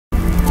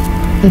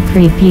The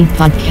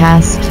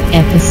Creepypasta,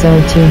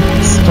 Episode 2,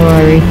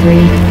 Story 3,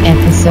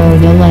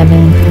 Episode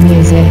 11,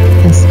 Music,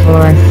 the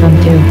score from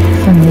 2,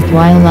 from the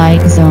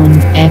Twilight Zone,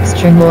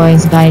 Extra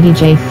Noise by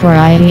DJ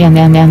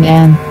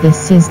 4IMMMM.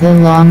 This is the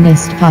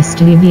longest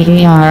pasta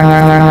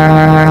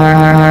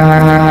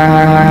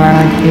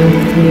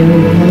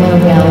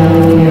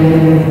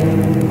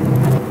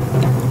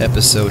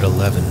Episode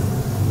 11.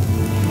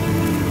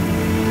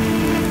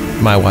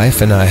 My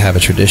wife and I have a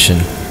tradition.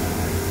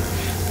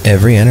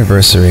 Every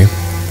anniversary,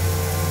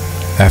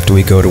 after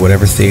we go to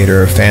whatever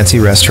theater or fancy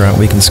restaurant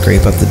we can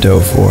scrape up the dough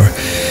for,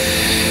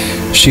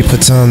 she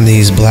puts on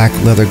these black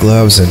leather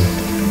gloves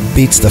and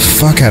beats the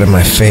fuck out of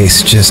my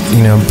face, just,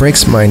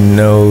 breaks my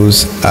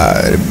nose,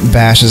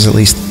 bashes at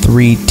least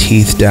 3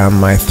 teeth down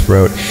my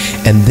throat,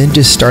 and then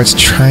just starts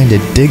trying to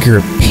dig her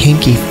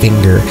pinky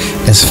finger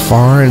as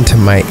far into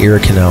my ear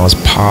canal as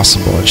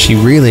possible. And she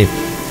really,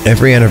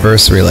 every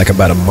anniversary, like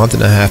about a month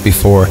and a half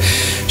before,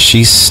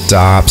 she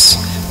stops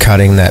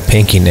cutting that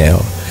pinky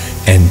nail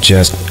and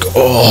just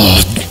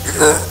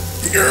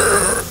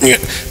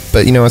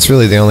but it's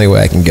really the only way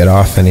I can get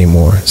off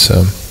anymore.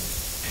 So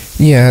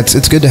yeah,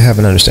 it's good to have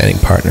an understanding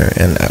partner.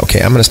 And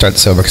okay, I'm gonna start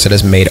this over because I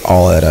just made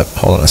all of that up.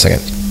 Hold on a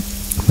second.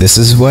 This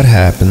is what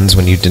happens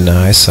when you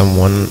deny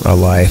someone a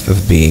life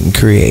of being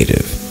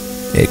creative.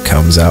 It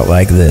comes out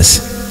like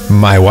this.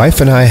 My wife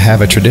and I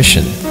have a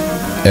tradition.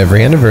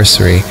 Every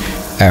anniversary,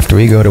 after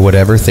we go to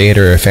whatever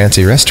theater or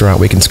fancy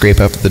restaurant we can scrape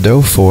up the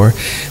dough for,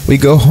 we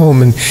go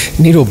home and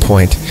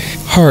needlepoint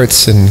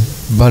hearts and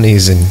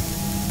bunnies and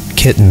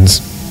kittens.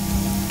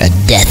 A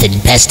death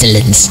and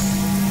pestilence.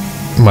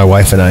 My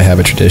wife and I have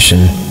a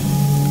tradition.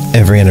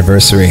 Every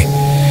anniversary,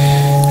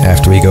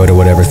 after we go to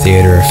whatever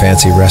theater or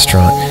fancy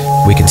restaurant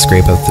we can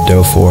scrape up the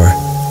dough for,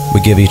 we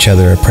give each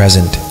other a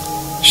present.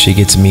 She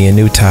gets me a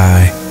new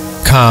tie,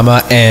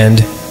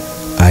 and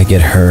I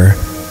get her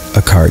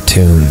a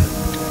cartoon.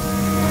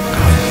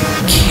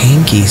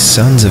 Kinky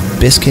sons of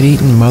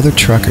biscuit-eating mother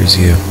truckers,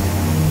 you.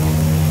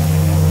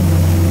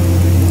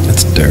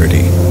 That's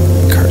dirty.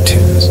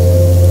 Cartoons.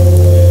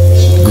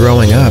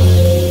 Growing up,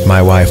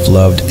 my wife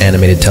loved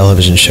animated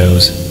television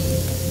shows,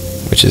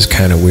 which is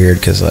kind of weird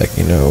because,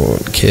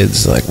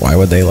 kids, why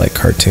would they like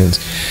cartoons?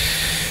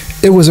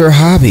 It was her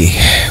hobby.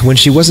 When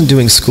she wasn't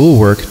doing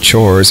schoolwork,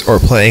 chores, or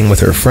playing with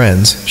her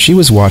friends, she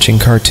was watching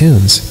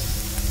cartoons.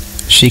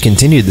 She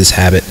continued this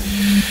habit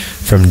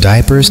from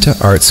diapers to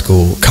art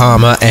school,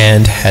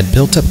 and had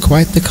built up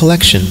quite the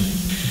collection,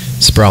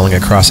 sprawling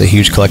across a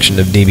huge collection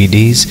of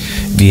DVDs,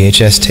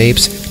 VHS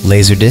tapes,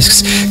 laser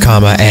discs,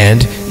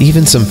 and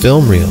even some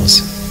film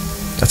reels.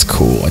 That's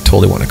cool. I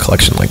totally want a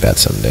collection like that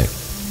someday.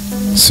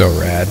 So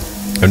rad.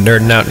 I'm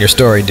nerding out in your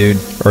story, dude,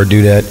 or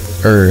dudette,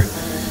 or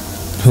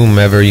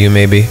whomever you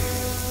may be.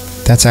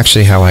 That's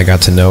actually how I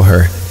got to know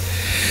her.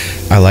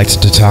 I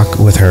liked to talk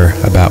with her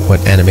about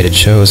what animated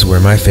shows were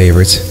my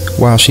favorites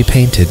while she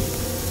painted.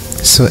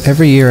 So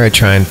every year I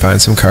try and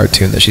find some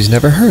cartoon that she's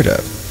never heard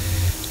of.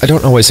 I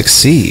don't always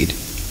succeed,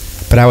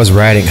 but I was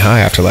riding high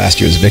after last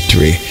year's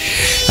victory.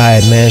 I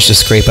had managed to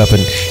scrape up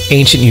an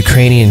ancient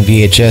Ukrainian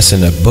VHS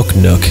in a book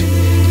nook.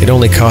 It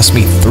only cost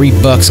me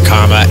 $3,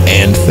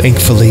 and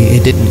thankfully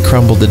it didn't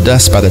crumble to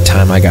dust by the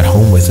time I got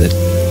home with it.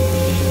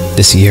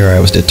 This year I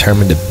was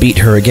determined to beat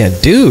her again.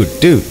 Dude.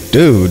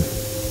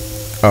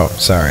 Oh,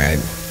 sorry.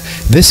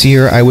 This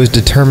year I was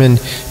determined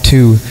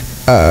to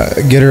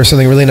get her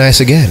something really nice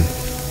again.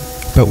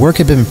 But work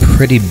had been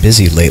pretty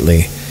busy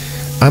lately.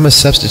 I'm a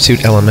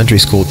substitute elementary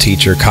school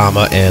teacher,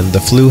 and the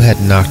flu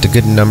had knocked a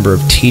good number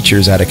of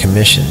teachers out of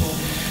commission.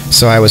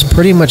 So I was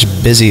pretty much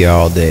busy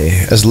all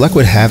day. As luck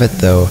would have it,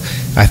 though,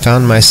 I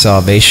found my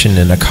salvation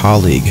in a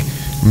colleague,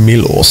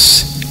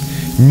 Milos.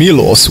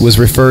 Milos was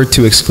referred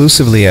to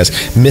exclusively as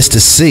Mr.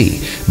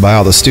 C by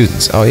all the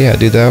students. Oh yeah,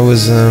 dude, that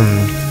was,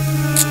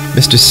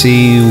 Mr.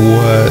 C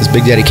was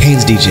Big Daddy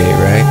Kane's DJ,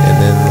 right?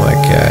 And then,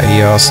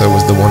 he also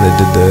was the one that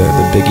did the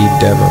Biggie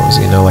demos,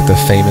 the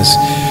famous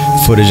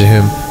footage of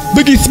him.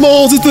 Biggie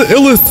Smalls is the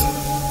illest,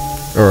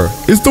 or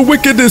it's the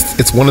wickedest.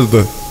 It's one of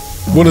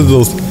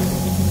those.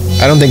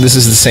 I don't think this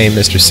is the same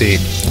Mr. C,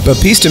 but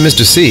peace to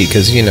Mr. C,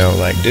 because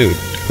dude,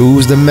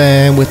 who's the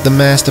man with the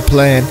master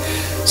plan?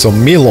 So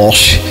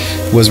Milos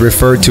was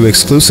referred to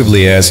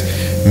exclusively as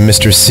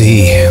Mr.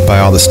 C by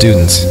all the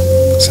students.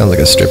 Sounds like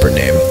a stripper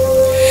name.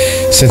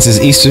 Since his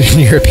Eastern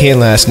European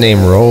last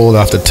name rolled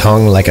off the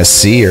tongue like a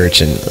sea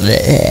urchin.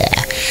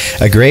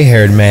 A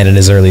gray-haired man in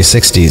his early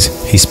 60s,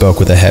 he spoke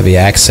with a heavy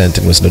accent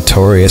and was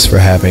notorious for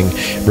having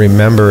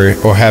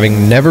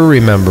never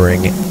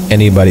remembering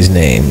anybody's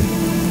name.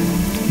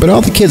 But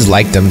all the kids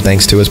liked him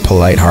thanks to his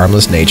polite,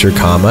 harmless nature,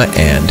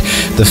 and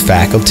the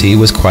faculty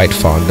was quite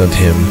fond of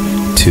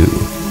him, too.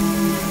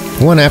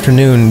 One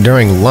afternoon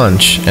during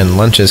lunch, and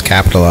lunch is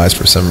capitalized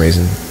for some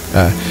reason,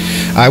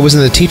 I was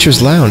in the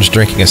teacher's lounge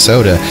drinking a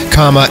soda,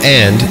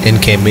 and in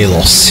came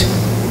Milos.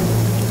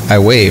 I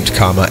waved,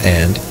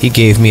 and he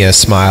gave me a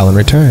smile in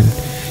return.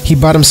 He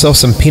bought himself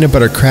some peanut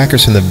butter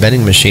crackers from the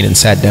vending machine and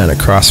sat down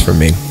across from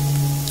me.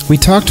 We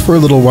talked for a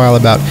little while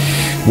about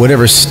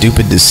whatever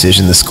stupid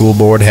decision the school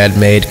board had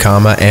made,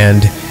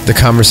 and the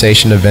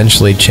conversation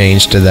eventually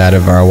changed to that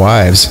of our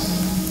wives.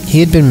 He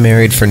had been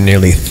married for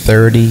nearly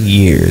 30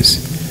 years,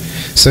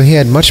 so he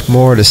had much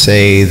more to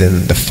say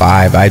than the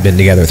 5 I'd been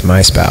together with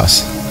my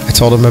spouse. I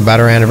told him about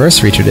our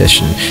anniversary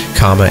tradition,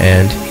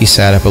 and he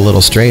sat up a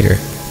little straighter.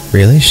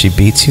 Really? She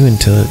beats you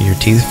until your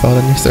teeth fall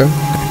down your throat?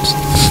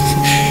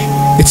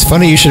 It's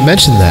funny you should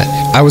mention that.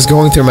 I was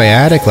going through my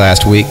attic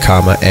last week,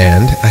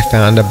 and I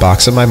found a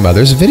box of my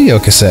mother's video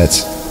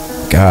cassettes.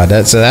 God,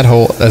 is that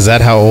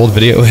how old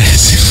video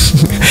is?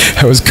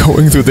 I was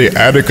going through the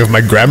attic of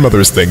my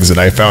grandmother's things and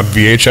I found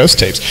VHS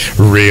tapes.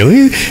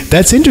 Really?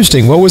 That's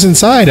interesting. What was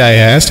inside? I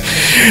asked.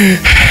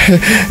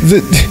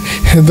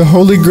 The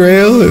Holy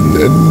Grail and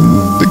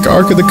the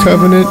Ark of the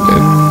Covenant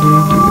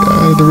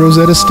and the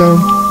Rosetta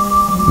Stone.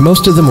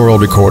 Most of them were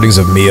old recordings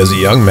of me as a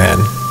young man,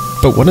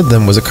 but one of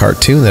them was a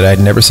cartoon that I'd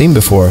never seen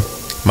before.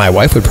 My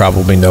wife would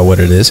probably know what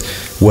it is.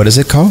 What is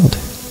it called?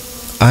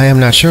 I am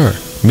not sure,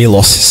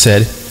 Milos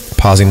said,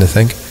 pausing to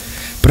think.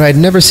 But I had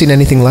never seen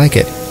anything like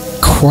it.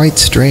 Quite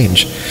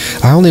strange.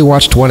 I only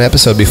watched one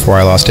episode before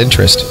I lost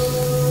interest.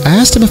 I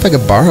asked him if I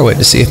could borrow it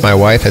to see if my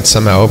wife had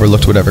somehow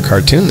overlooked whatever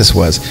cartoon this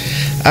was.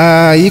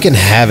 You can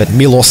have it,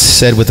 Milos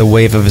said with a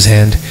wave of his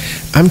hand.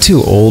 I'm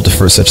too old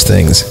for such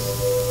things.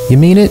 You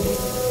mean it?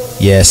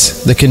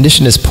 Yes, the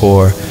condition is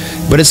poor,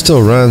 but it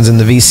still runs in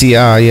the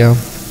VCR, yo.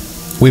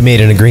 We made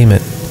an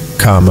agreement,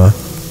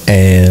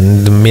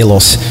 and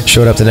Milos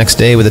showed up the next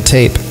day with a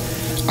tape.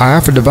 I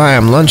offered to buy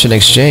him lunch in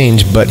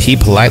exchange, but he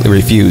politely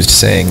refused,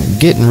 saying,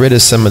 getting rid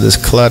of some of this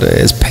clutter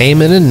is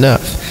payment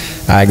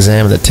enough. I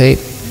examined the tape,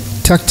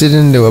 tucked it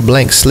into a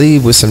blank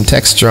sleeve with some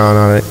text drawn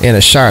on it in a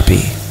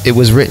Sharpie. It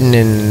was written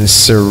in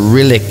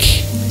Cyrillic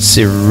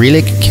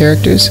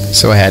characters,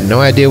 so I had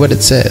no idea what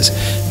it says,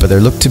 but there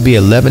looked to be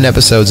 11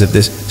 episodes of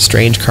this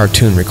strange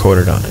cartoon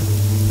recorded on it.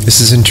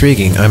 This is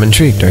intriguing. I'm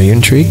intrigued. Are you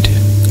intrigued?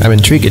 I'm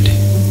intrigued.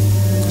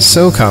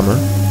 So,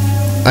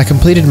 I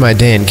completed my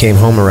day and came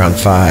home around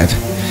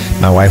 5.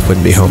 My wife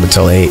wouldn't be home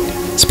until 8.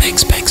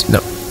 Spanks. No,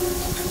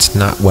 that's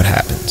not what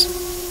happens.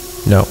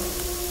 No.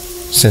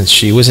 Since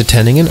she was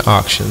attending an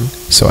auction,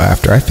 so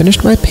after I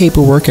finished my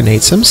paperwork and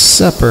ate some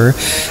supper,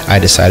 I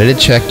decided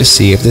to check to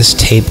see if this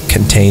tape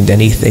contained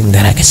anything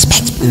that I could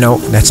spank. No,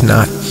 that's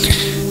not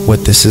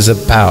what this is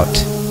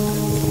about.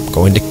 I'm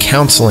going to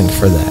counseling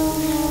for that.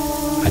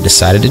 I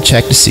decided to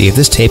check to see if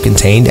this tape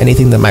contained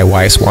anything that my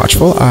wife's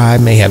watchful eye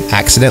may have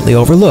accidentally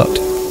overlooked.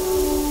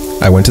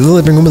 I went to the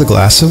living room with a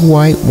glass of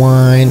white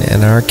wine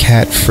and our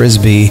cat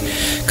Frisbee,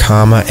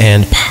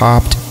 and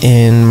popped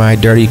in my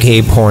dirty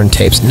gay porn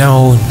tapes.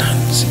 No,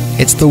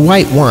 it's the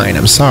white wine.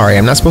 I'm sorry,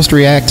 I'm not supposed to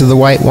react to the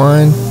white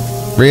wine?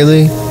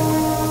 Really?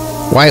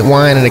 White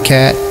wine and a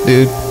cat,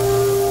 dude?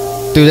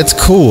 Dude, that's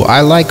cool.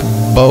 I like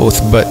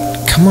both, but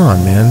come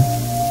on, man.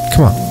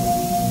 Come on.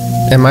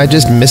 Am I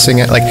just missing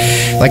it? Like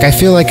I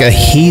feel like a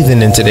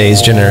heathen in today's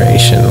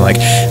generation. Like,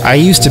 I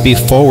used to be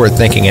forward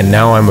thinking and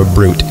now I'm a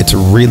brute. It's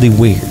really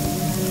weird.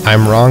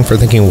 I'm wrong for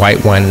thinking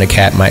white wine and a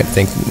cat might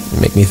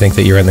make me think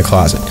that you're in the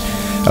closet.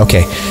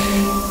 Okay.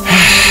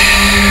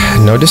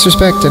 No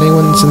disrespect to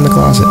anyone that's in the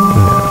closet.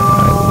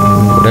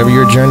 Whatever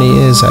your journey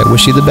is, I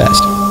wish you the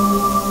best.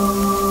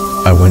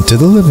 I went to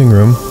the living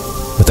room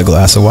with a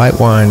glass of white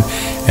wine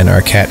and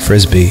our cat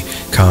Frisbee,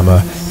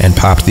 and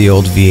popped the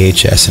old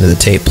VHS into the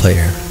tape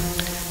player.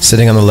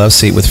 Sitting on the love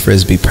seat with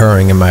Frisbee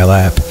purring in my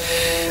lap.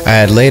 I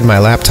had laid my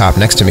laptop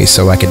next to me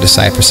so I could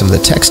decipher some of the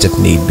text if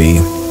need be.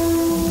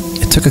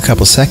 It took a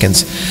couple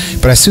seconds,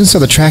 but I soon saw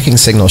the tracking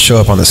signal show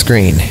up on the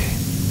screen.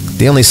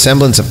 The only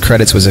semblance of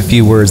credits was a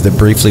few words that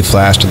briefly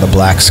flashed on the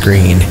black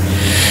screen.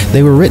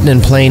 They were written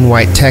in plain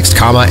white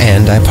text,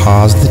 and I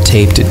paused the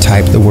tape to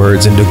type the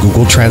words into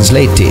Google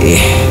Translate.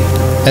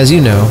 As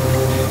you know,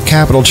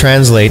 Capital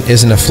Translate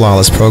isn't a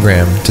flawless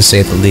program, to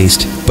say the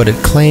least, but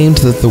it claimed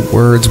that the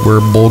words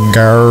were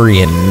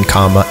Bulgarian,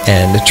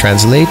 and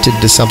translated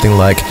to something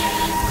like,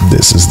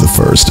 "This is the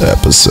first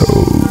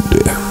episode."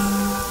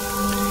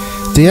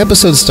 The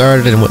episode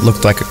started in what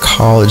looked like a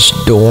college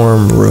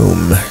dorm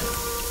room.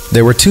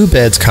 There were 2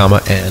 beds,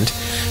 and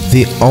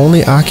the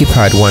only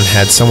occupied one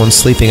had someone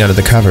sleeping under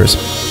the covers.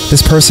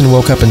 This person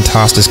woke up and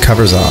tossed his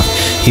covers off.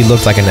 He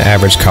looked like an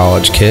average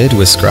college kid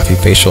with scruffy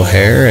facial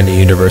hair and a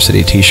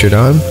university t-shirt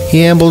on.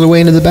 He ambled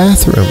away into the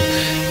bathroom,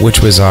 which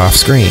was off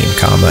screen,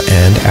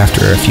 and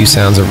after a few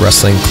sounds of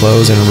rustling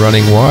clothes and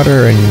running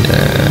water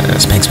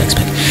and spank,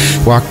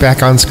 walked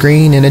back on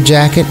screen in a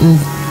jacket and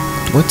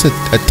what's a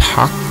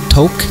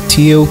toque,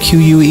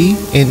 T-O-Q-U-E,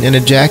 in a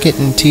jacket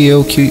and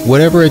T-O-Q,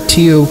 whatever a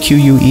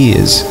T-O-Q-U-E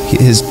is.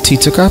 He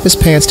took off his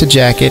pants to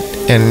jacket,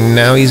 and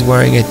now he's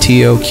wearing a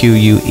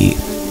T-O-Q-U-E.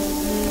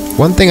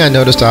 One thing I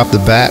noticed off the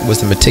bat was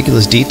the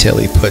meticulous detail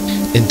he put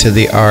into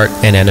the art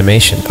and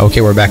animation. Okay,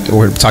 we're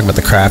talking about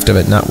the craft of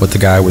it, not what the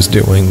guy was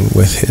doing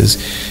with his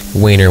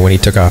wiener when he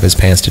took off his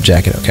pants to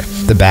jacket. Okay.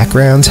 The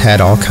backgrounds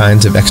had all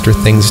kinds of extra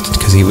things,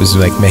 because he was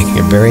like making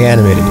it very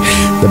animated.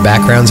 The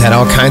backgrounds had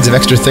all kinds of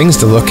extra things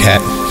to look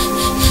at.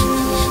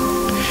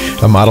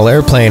 A model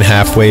airplane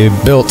halfway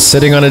built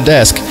sitting on a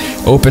desk,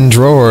 open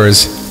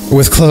drawers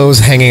with clothes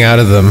hanging out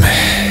of them,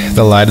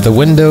 the light of the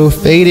window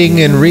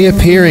fading and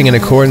reappearing in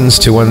accordance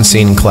to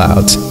unseen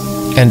clouds.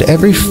 And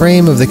every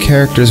frame of the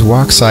character's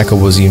walk cycle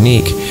was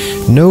unique.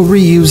 No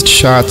reused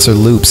shots or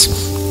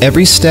loops.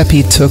 Every step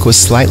he took was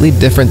slightly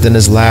different than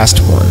his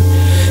last one.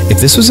 If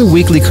this was a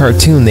weekly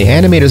cartoon, the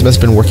animators must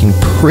have been working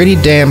pretty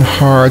damn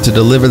hard to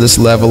deliver this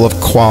level of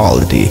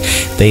quality.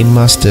 They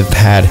must have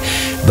had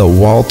the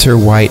Walter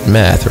White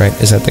meth, right?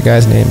 Is that the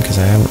guy's name? Because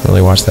I haven't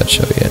really watched that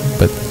show yet.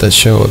 But the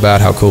show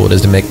about how cool it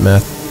is to make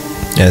meth.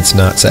 And it's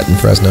not set in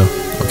Fresno.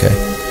 Okay.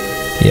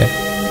 Yeah.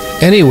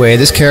 Anyway,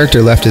 this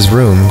character left his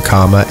room,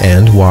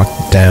 and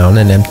walked down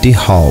an empty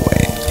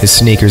hallway, his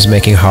sneakers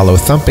making hollow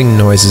thumping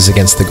noises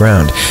against the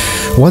ground,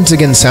 once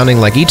again sounding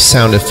like each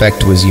sound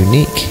effect was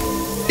unique.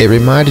 It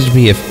reminded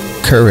me of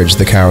Courage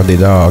the Cowardly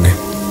Dog.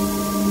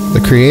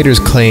 The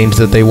creators claimed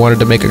that they wanted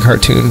to make a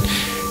cartoon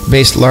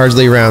based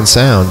largely around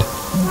sound.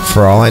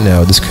 For all I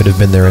know, this could have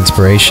been their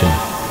inspiration.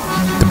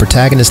 The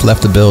protagonist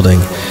left the building.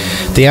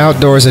 The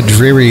outdoors a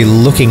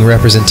dreary-looking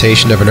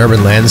representation of an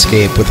urban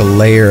landscape with a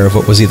layer of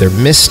what was either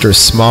mist or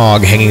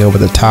smog hanging over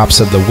the tops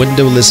of the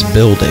windowless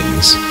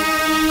buildings.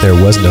 There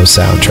was no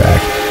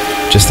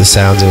soundtrack, just the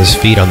sounds of his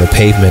feet on the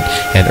pavement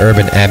and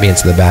urban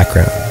ambience in the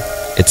background.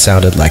 It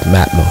sounded like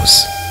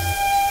Matmos.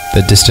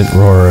 The distant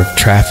roar of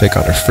traffic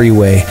on a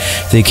freeway,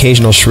 the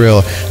occasional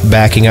shrill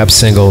backing up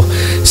signal.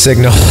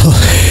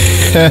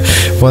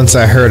 Once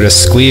I heard a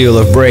squeal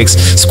of brakes.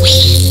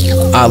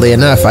 Squeal! Oddly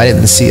enough, I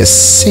didn't see a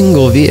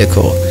single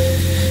vehicle.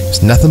 It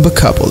was nothing but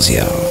couples,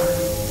 y'all.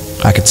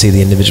 I could see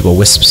the individual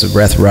wisps of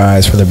breath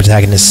rise from the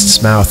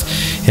protagonist's mouth,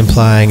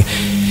 implying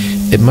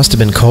it must have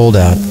been cold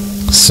out.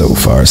 So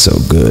far, so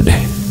good.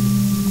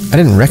 I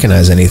didn't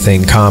recognize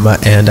anything,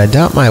 and I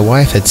doubt my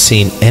wife had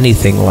seen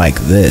anything like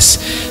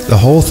this. The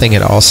whole thing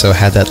had also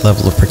had that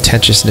level of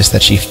pretentiousness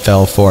that she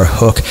fell for,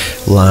 hook,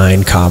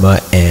 line,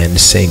 and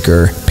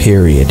sinker,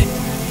 period.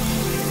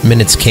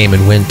 Minutes came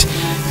and went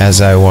as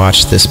I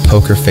watched this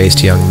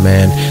poker-faced young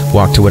man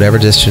walk to whatever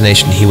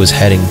destination he was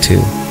heading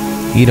to.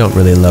 You don't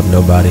really love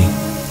nobody.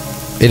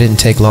 It didn't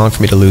take long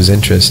for me to lose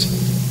interest.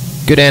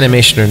 Good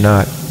animation or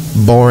not,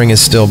 boring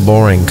is still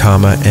boring,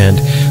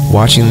 and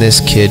watching this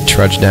kid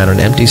trudge down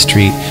an empty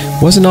street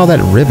wasn't all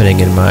that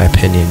riveting in my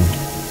opinion.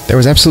 There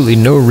was absolutely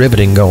no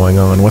riveting going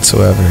on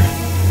whatsoever.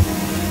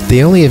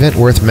 The only event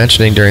worth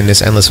mentioning during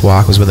this endless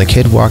walk was when the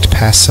kid walked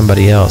past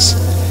somebody else.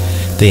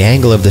 The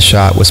angle of the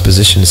shot was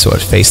positioned so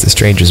it faced the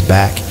stranger's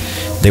back.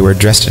 They were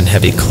dressed in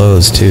heavy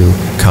clothes too,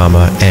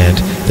 and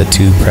the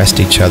two pressed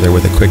each other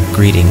with a quick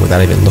greeting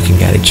without even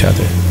looking at each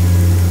other.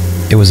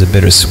 It was a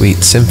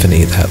bittersweet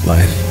symphony, that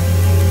life.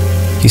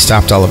 He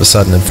stopped all of a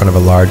sudden in front of a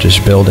largish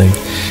building,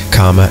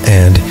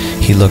 and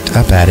he looked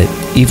up at it.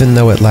 Even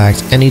though it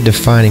lacked any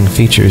defining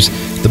features,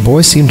 the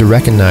boy seemed to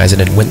recognize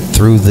it and went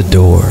through the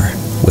door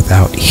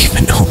without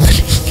even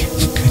opening it.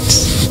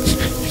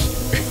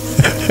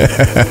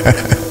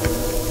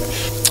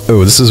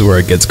 Oh, this is where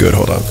it gets good.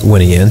 Hold on.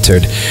 When he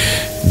entered,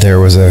 there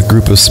was a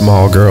group of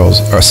small girls,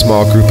 or a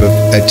small group of,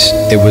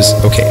 it was,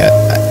 okay,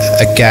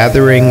 a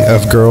gathering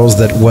of girls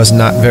that was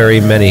not very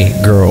many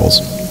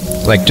girls.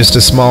 Like just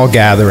a small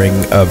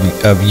gathering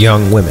of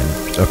young women,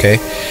 okay?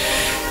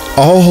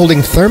 All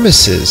holding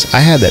thermoses. I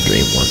had that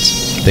dream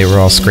once. They were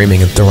all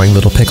screaming and throwing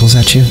little pickles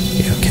at you.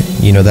 Yeah, okay.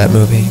 You know that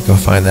movie? Go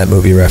find that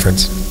movie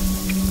reference.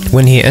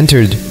 When he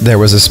entered, there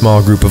was a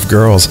small group of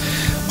girls,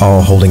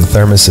 all holding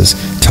thermoses,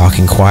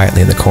 talking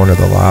quietly in the corner of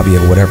the lobby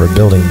of whatever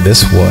building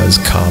this was,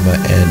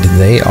 and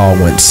they all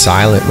went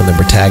silent when the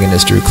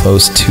protagonist drew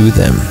close to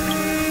them.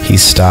 He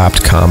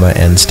stopped,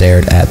 and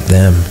stared at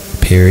them,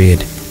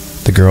 period.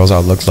 The girls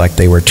all looked like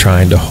they were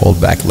trying to hold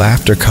back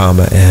laughter,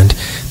 and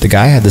the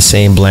guy had the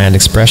same bland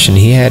expression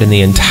he had in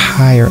the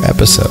entire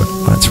episode.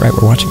 Oh, that's right,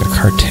 we're watching a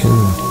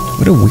cartoon.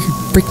 What a weird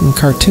freaking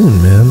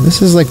cartoon, man.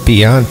 This is like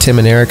beyond Tim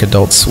and Eric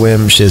Adult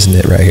Swim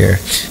shiznit right here.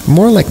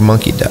 More like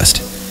monkey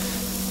dust.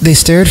 They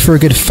stared for a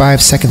good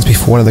 5 seconds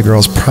before one of the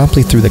girls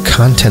promptly threw the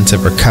contents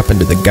of her cup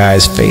into the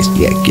guy's face.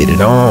 Yeah, get it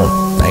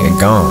on. Bang it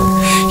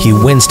gone. He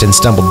winced and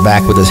stumbled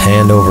back with his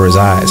hand over his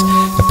eyes.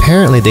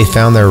 Apparently, they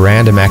found their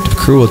random act of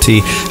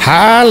cruelty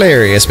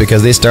hilarious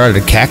because they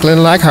started cackling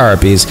like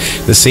harpies.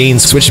 The scene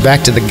switched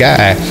back to the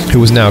guy,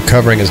 who was now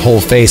covering his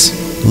whole face,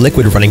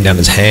 liquid running down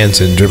his hands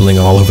and dribbling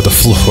all over the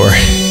floor.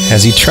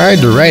 As he tried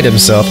to right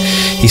himself,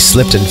 he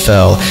slipped and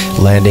fell,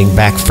 landing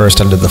back first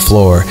onto the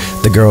floor.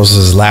 The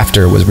girls'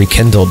 laughter was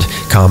rekindled,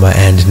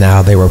 and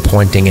now they were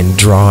pointing and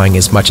drawing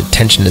as much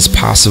attention as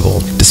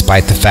possible,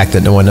 despite the fact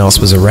that no one else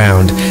was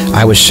around.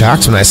 I was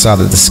shocked when I saw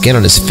that the skin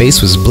on his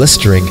face was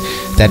blistering.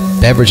 That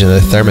beverage in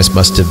the thermos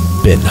must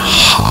have been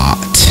hot.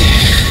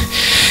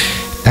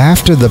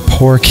 After the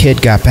poor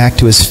kid got back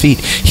to his feet,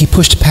 he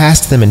pushed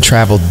past them and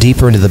traveled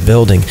deeper into the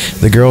building.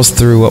 The girls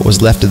threw what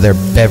was left of their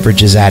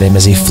beverages at him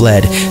as he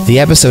fled. The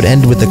episode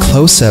ended with a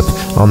close-up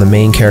on the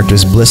main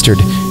character's blistered,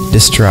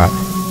 distraught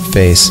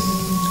face.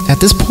 At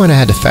this point I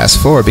had to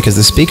fast forward because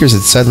the speakers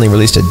had suddenly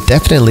released a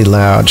definitely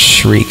loud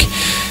shriek.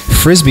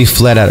 Frisbee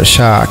fled out of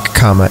shock,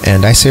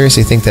 and I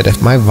seriously think that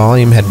if my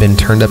volume had been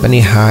turned up any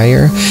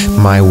higher,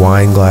 my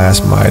wine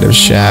glass might have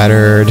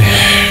shattered.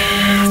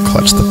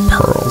 Clutch the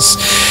pearls.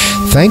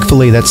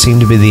 Thankfully, that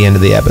seemed to be the end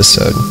of the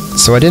episode,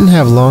 so I didn't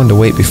have long to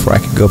wait before I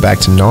could go back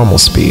to normal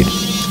speed.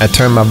 I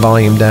turned my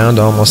volume down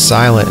to almost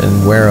silent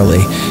and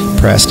warily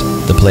pressed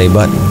the play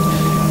button.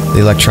 The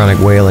electronic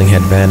wailing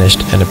had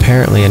vanished, and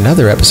apparently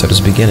another episode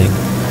was beginning.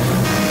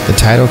 The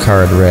title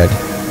card read,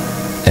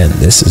 "And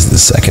this is the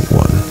second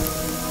one."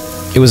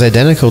 It was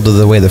identical to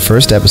the way the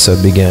first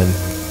episode began,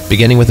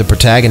 beginning with the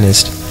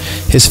protagonist,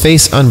 his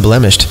face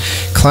unblemished,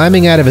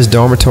 climbing out of his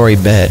dormitory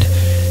bed.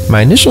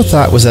 My initial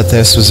thought was that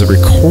this was a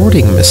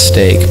recording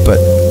mistake, but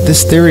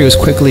this theory was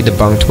quickly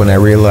debunked when I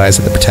realized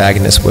that the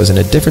protagonist was in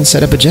a different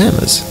set of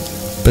pajamas.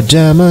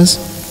 Pajamas.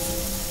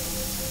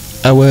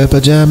 I wear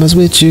pajamas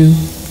with you,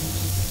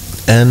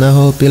 and I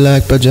hope you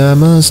like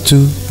pajamas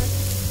too.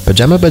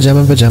 Pajama,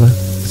 pajama, pajama.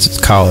 It's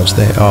college.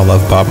 They all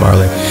love Bob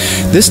Marley.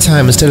 This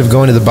time, instead of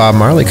going to the Bob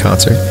Marley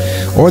concert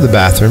or the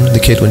bathroom, the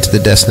kid went to the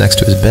desk next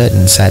to his bed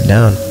and sat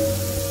down.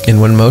 In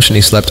one motion,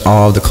 he swept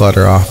all of the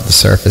clutter off the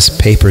surface.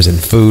 Papers and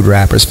food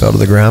wrappers fell to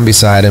the ground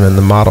beside him, and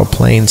the model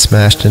plane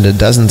smashed into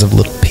dozens of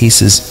little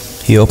pieces.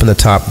 He opened the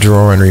top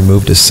drawer and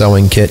removed his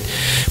sewing kit,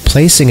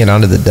 placing it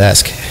onto the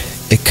desk.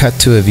 It cut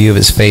to a view of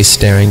his face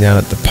staring down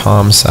at the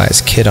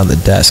palm-sized kit on the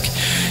desk.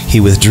 He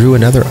withdrew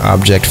another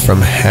object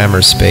from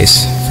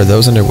Hammerspace. For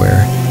those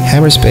unaware,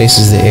 Hammerspace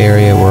is the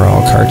area where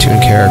all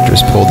cartoon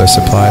characters pull their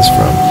supplies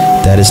from.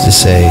 That is to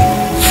say,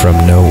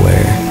 from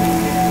nowhere.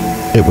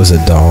 It was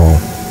a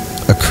doll.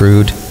 A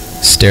crude,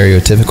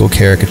 stereotypical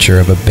caricature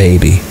of a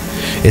baby.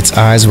 Its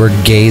eyes were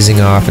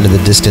gazing off into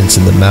the distance,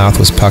 and the mouth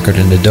was puckered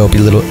in a dopey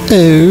little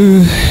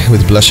 "oh,"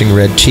 with blushing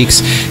red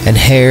cheeks and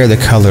hair the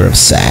color of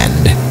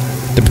sand.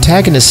 The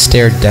protagonist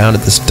stared down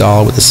at this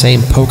doll with the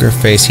same poker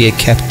face he had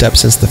kept up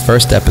since the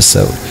first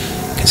episode,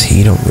 because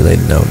he don't really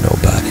know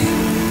nobody.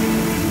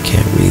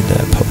 Can't read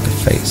that poker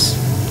face.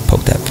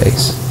 Poke that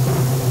face.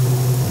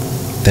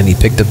 Then he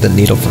picked up the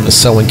needle from the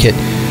sewing kit,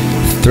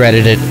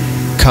 threaded it,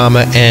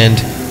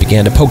 and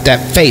began to poke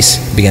that face,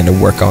 began to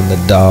work on the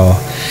doll.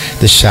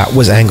 The shot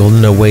was angled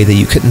in a way that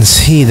you couldn't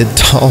see the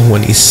doll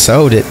when he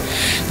sewed it.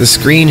 The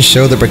screen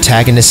showed the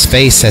protagonist's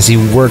face as he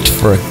worked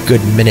for a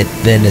good minute,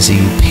 then as he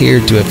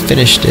appeared to have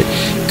finished it,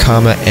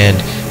 and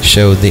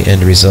showed the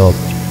end result.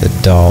 The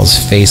doll's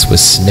face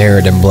was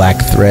snared in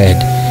black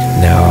thread.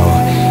 Now,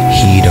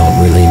 he don't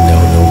really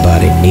know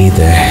nobody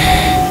neither.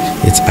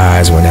 Its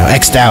eyes were now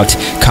X'd out,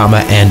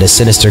 and a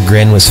sinister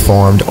grin was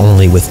formed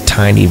only with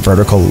tiny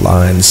vertical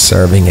lines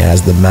serving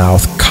as the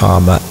mouth,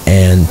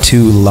 and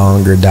two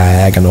longer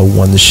diagonal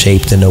ones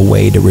shaped in a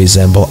way to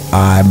resemble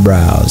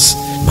eyebrows.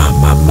 My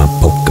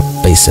poker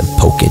face and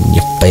poke in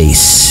your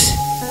face.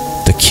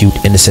 The cute,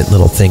 innocent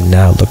little thing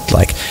now looked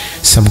like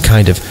some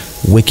kind of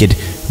wicked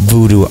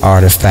voodoo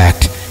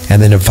artifact,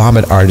 and then a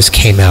vomit artist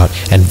came out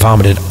and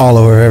vomited all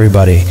over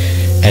everybody.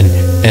 And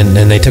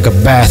then they took a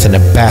bath in a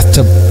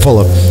bathtub full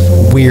of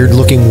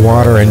weird-looking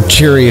water and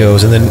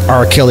Cheerios, and then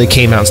R. Kelly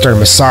came out and started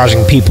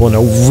massaging people in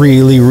a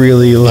really,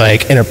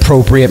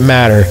 inappropriate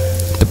manner.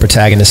 The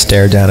protagonist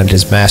stared down at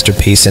his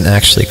masterpiece and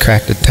actually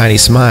cracked a tiny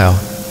smile,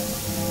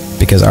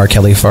 because R.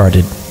 Kelly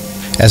farted.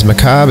 As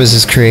macabre as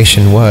his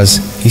creation was,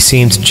 he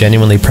seemed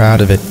genuinely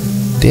proud of it.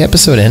 The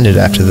episode ended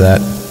after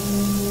that.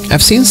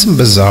 I've seen some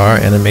bizarre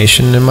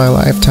animation in my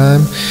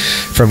lifetime,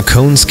 from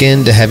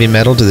Coneskin to Heavy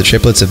Metal to the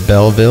Triplets of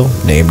Belleville,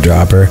 name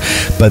dropper,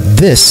 but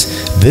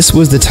this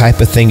was the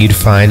type of thing you'd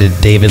find at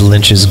David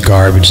Lynch's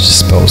garbage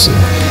disposal.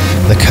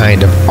 The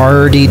kind of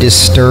arty,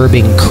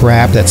 disturbing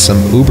crap that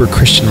some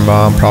uber-Christian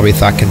mom probably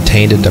thought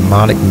contained a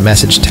demonic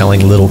message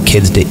telling little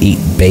kids to eat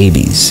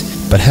babies.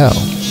 But hell,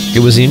 it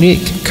was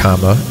unique,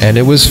 and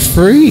it was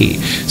free,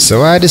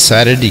 so I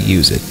decided to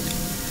use it.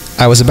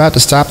 I was about to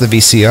stop the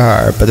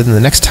VCR, but then the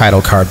next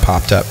title card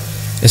popped up.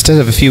 Instead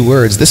of a few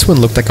words, this one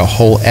looked like a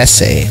whole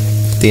essay,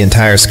 the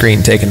entire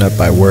screen taken up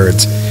by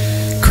words.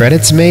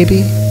 Credits,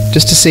 maybe?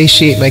 Just to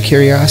satiate my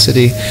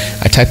curiosity,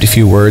 I typed a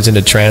few words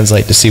into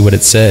Translate to see what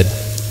it said.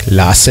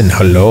 Lassen,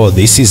 hello,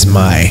 this is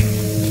my...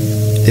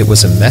 It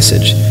was a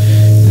message.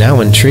 Now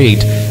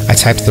intrigued, I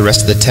typed the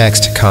rest of the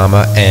text,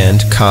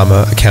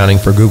 accounting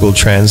for Google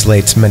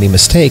Translate's many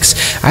mistakes.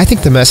 I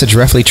think the message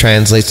roughly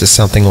translates to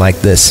something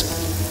like this.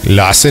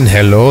 Lassen,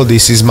 hello,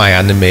 this is my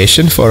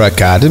animation for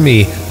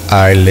Academy.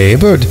 I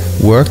labored,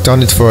 worked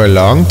on it for a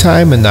long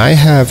time, and I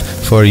have,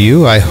 for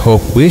you, I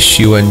hope, wish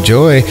you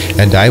enjoy,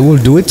 and I will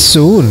do it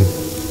soon.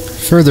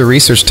 Further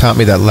research taught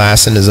me that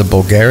Lassen is a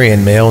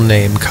Bulgarian male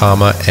name,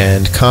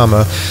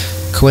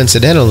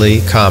 coincidentally,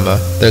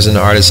 there's an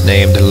artist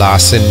named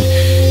Lassen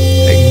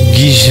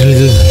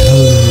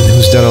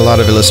who's done a lot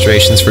of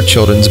illustrations for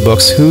children's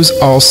books, who's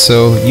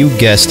also, you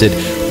guessed it,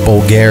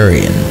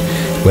 Bulgarian.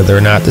 Whether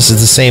or not this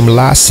is the same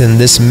Lassen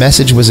this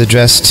message was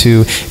addressed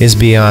to is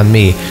beyond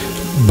me.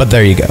 But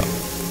there you go.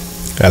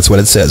 That's what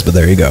it says, but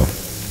there you go.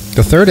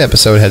 The third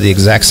episode had the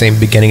exact same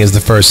beginning as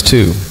the first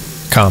two,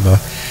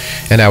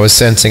 and I was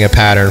sensing a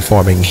pattern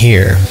forming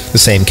here. The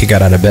same kid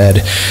got out of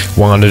bed,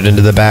 wandered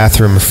into the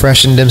bathroom,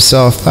 freshened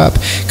himself up,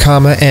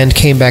 and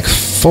came back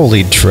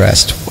fully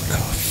dressed. What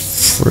a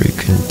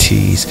freaking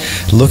tease.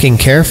 Looking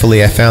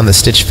carefully, I found the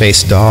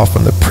stitch-faced doll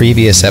from the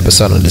previous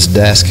episode on his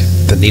desk,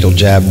 the needle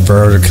jabbed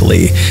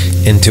vertically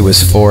into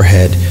his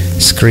forehead,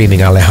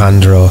 screaming,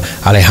 "Alejandro,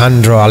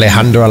 Alejandro,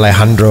 Alejandro,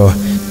 Alejandro."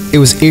 It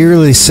was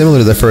eerily similar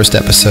to the first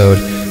episode,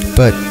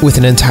 but with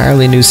an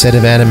entirely new set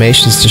of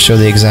animations to show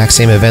the exact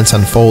same events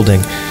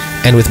unfolding,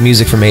 and with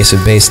music from Ace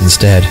of Base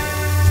instead.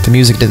 The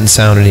music didn't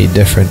sound any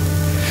different.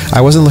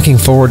 I wasn't looking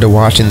forward to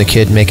watching the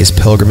kid make his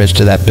pilgrimage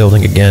to that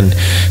building again,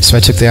 so I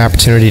took the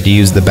opportunity to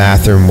use the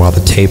bathroom while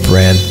the tape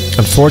ran.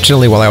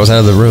 Unfortunately, while I was out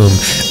of the room,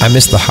 I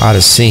missed the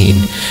hottest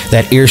scene.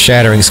 That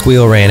ear-shattering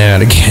squeal ran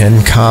out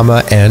again,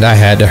 and I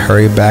had to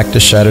hurry back to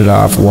shut it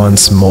off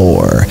once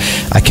more.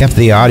 I kept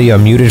the audio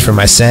muted for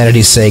my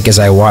sanity's sake as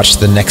I watched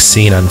the next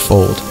scene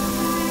unfold.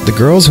 The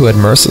girls who had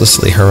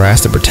mercilessly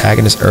harassed the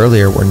protagonist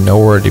earlier were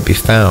nowhere to be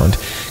found,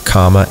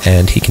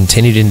 and he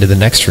continued into the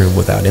next room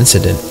without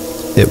incident.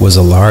 It was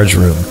a large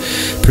room,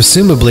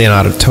 presumably an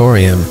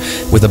auditorium,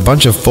 with a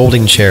bunch of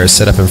folding chairs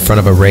set up in front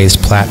of a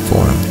raised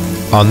platform.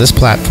 On this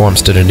platform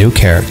stood a new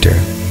character,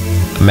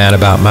 a man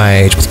about my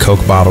age with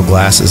Coke bottle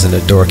glasses and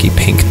a dorky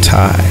pink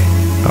tie.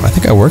 Oh, I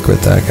think I work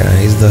with that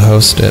guy. He's the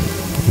host at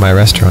my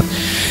restaurant.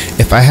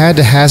 If I had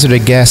to hazard a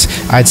guess,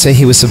 I'd say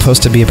he was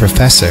supposed to be a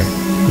professor.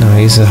 No,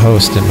 he's a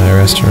host at my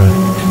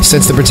restaurant.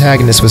 Since the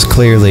protagonist was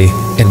clearly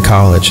in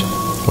college.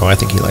 Well, I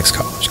think he likes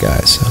college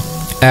guys, so.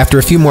 After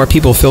a few more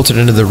people filtered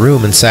into the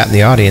room and sat in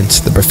the audience,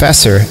 the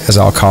professor, as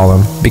I'll call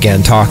him,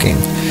 began talking.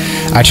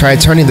 I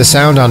tried turning the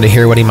sound on to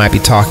hear what he might be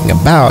talking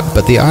about,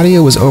 but the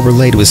audio was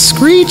overlaid with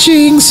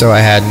screeching, so I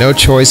had no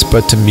choice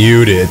but to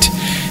mute it.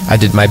 I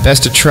did my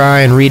best to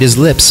try and read his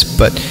lips,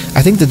 but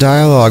I think the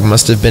dialogue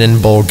must have been in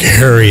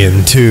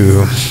Bulgarian,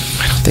 too.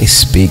 Why don't they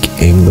speak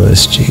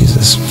English?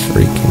 Jesus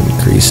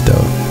freaking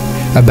Christo.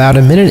 About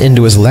a minute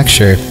into his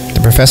lecture,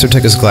 the professor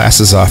took his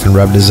glasses off and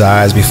rubbed his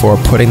eyes before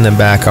putting them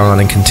back on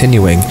and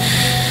continuing.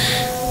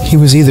 He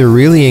was either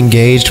really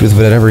engaged with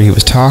whatever he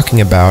was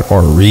talking about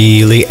or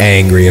really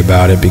angry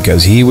about it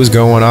because he was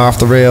going off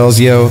the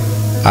rails, yo.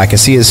 I could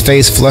see his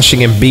face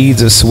flushing and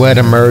beads of sweat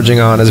emerging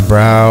on his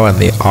brow, and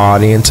the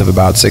audience of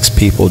about 6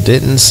 people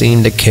didn't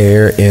seem to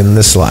care in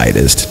the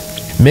slightest.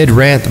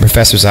 Mid-rant, the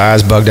professor's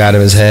eyes bugged out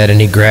of his head and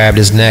he grabbed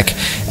his neck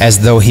as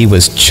though he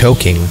was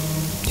choking.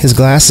 His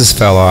glasses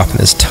fell off and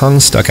his tongue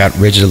stuck out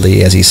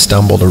rigidly as he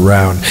stumbled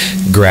around,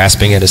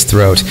 grasping at his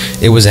throat.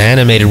 It was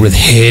animated with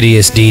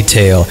hideous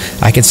detail.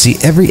 I could see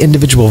every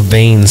individual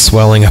vein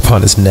swelling up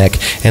on his neck,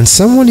 and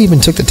someone even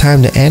took the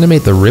time to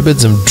animate the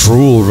ribbons of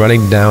drool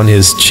running down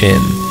his chin.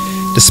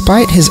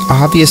 Despite his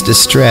obvious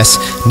distress,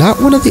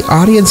 not one of the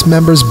audience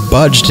members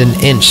budged an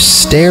inch,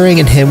 staring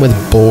at him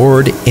with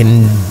bored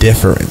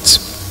indifference.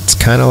 It's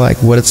kind of like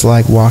what it's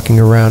like walking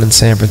around in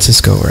San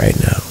Francisco right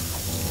now.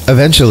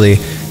 Eventually,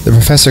 the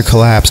professor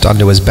collapsed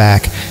onto his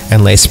back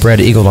and lay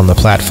spread-eagled on the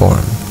platform.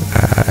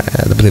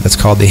 I believe that's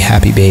called the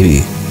happy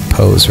baby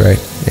pose, right,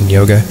 in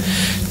yoga.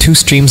 2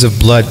 streams of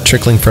blood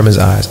trickling from his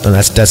eyes. No,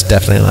 that's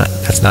definitely not.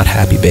 That's not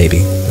happy baby.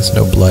 There's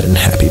no blood in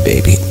happy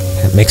baby.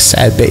 It makes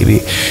sad baby.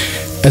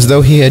 As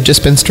though he had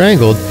just been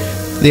strangled.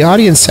 The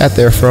audience sat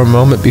there for a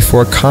moment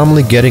before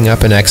calmly getting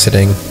up and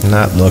exiting,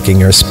 not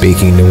looking or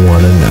speaking to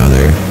one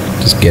another,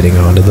 just getting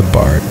onto the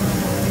BART.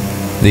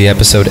 The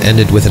episode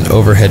ended with an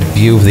overhead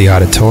view of the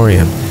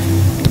auditorium.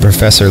 The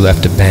professor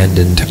left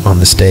abandoned on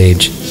the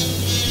stage.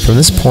 From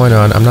this point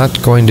on, I'm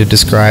not going to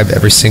describe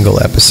every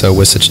single episode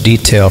with such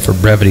detail for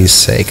brevity's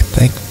sake.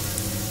 Thank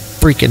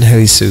freaking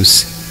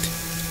Jesus.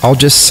 I'll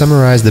just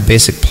summarize the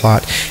basic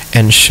plot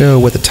and show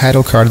what the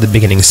title card at the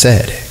beginning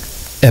said.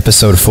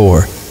 Episode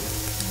 4,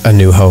 A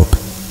New Hope.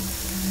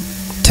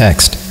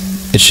 Text.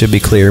 It should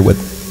be clear what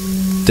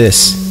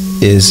this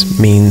is,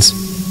 means,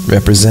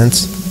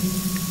 represents.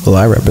 Well,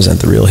 I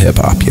represent the real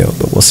hip-hop, yo,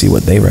 but we'll see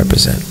what they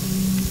represent.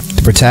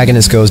 The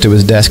protagonist goes to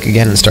his desk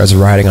again and starts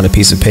writing on a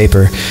piece of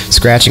paper,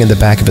 scratching at the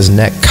back of his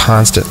neck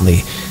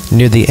constantly.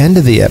 Near the end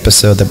of the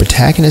episode, the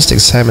protagonist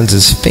examines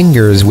his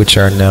fingers, which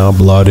are now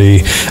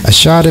bloody. A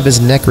shot of his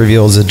neck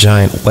reveals a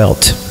giant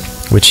welt,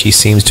 which he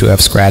seems to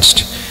have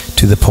scratched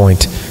to the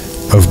point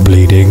of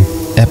bleeding.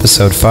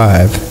 Episode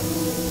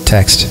 5.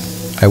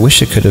 Text. I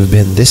wish it could have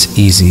been this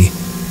easy.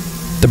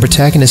 The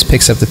protagonist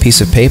picks up the piece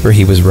of paper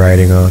he was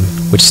writing on,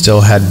 which still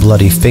had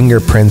bloody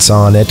fingerprints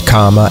on it,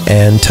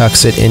 and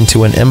tucks it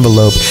into an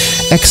envelope,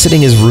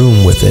 exiting his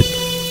room with it.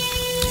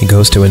 He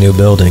goes to a new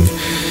building,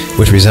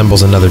 which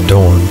resembles another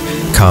dorm,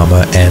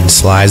 and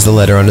slides the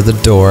letter under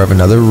the door of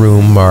another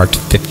room marked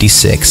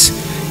 56.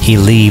 He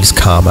leaves,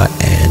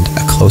 and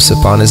a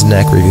close-up on his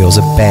neck reveals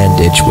a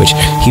bandage, which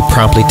he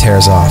promptly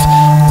tears off.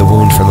 The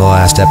wound from the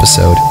last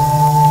episode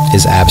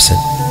is absent.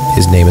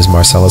 His name is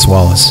Marcellus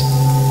Wallace.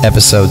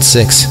 Episode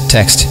 6.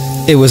 Text.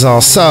 It was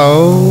all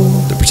so.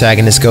 The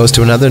protagonist goes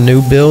to another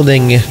new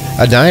building,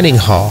 a dining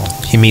hall.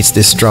 He meets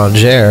this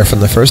stranger from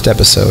the first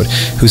episode,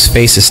 whose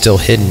face is still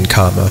hidden,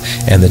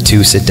 and the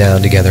two sit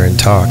down together and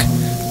talk.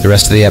 The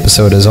rest of the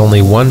episode is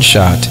only one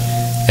shot,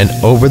 an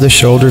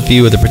over-the-shoulder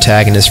view of the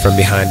protagonist from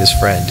behind his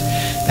friend.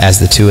 As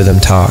the two of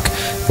them talk,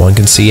 one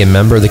can see a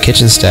member of the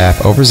kitchen staff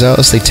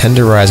overzealously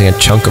tenderizing a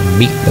chunk of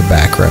meat in the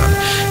background,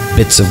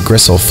 bits of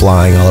gristle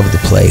flying all over the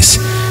place.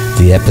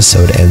 The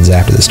episode ends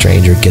after the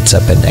stranger gets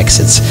up and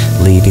exits,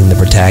 leaving the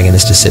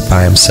protagonist to sit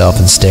by himself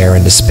and stare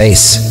into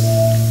space.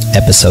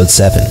 Episode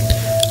 7.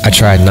 I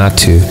tried not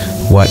to.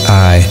 What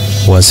I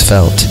was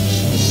felt.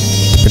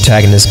 The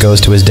protagonist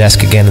goes to his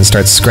desk again and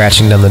starts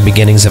scratching down the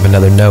beginnings of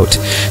another note.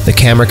 The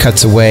camera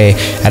cuts away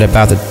at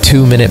about the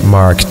 2-minute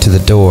mark to the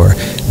door,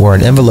 where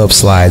an envelope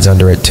slides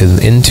under it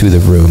into the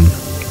room.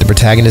 The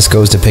protagonist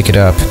goes to pick it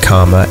up,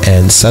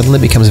 and suddenly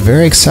becomes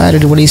very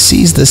excited when he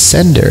sees the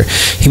sender.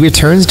 He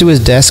returns to his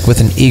desk with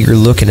an eager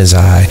look in his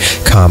eye,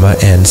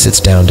 and sits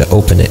down to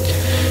open it.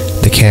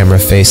 The camera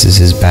faces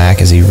his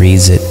back as he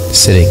reads it,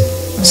 sitting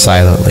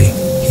silently.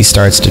 He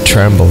starts to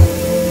tremble.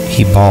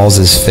 He balls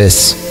his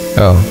fists.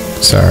 Oh,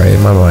 sorry,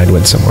 my mind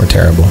went somewhere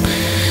terrible.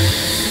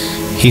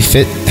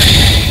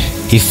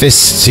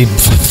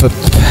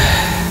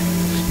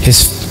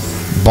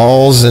 His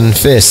balls and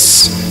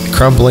fists,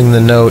 crumpling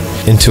the note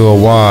into a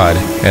wad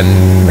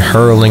and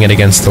hurling it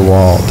against the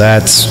wall.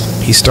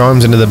 He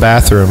storms into the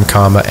bathroom,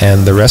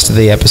 and the rest of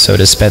the episode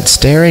is spent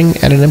staring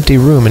at an empty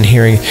room and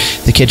hearing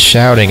the kids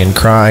shouting and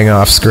crying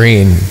off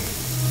screen.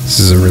 This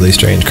is a really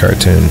strange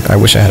cartoon. I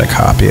wish I had a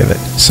copy of it.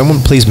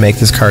 Someone please make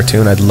this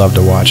cartoon. I'd love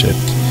to watch it.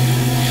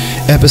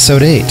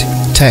 Episode 8.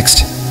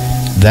 Text.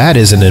 That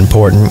isn't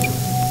important.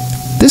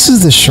 This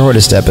is the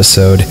shortest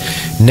episode,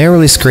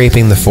 narrowly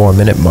scraping the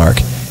 4-minute mark.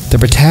 The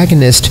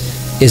protagonist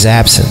is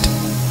absent.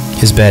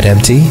 His bed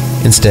empty.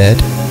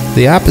 Instead,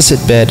 the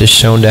opposite bed is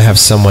shown to have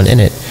someone in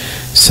it,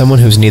 someone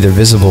who's neither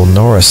visible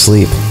nor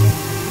asleep.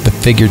 The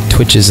figure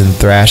twitches and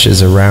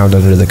thrashes around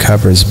under the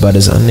covers, but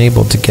is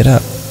unable to get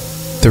up.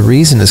 The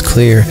reason is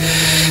clear.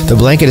 The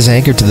blanket is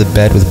anchored to the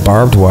bed with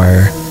barbed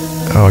wire.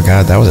 Oh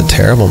god, that was a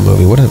terrible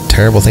movie. What a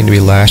terrible thing to be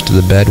lashed to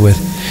the bed with.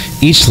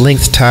 Each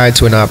length tied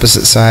to an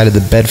opposite side of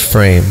the bed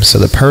frame, so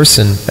the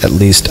person, at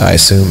least I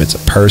assume it's a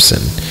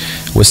person,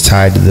 was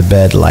tied to the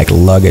bed like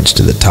luggage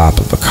to the top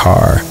of a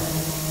car.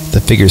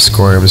 The figure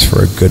squirms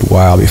for a good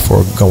while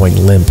before going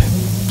limp.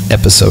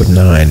 Episode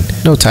 9.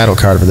 No title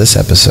card for this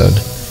episode.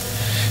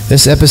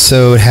 This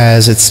episode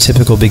has its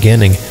typical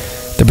beginning.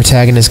 The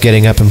protagonist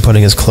getting up and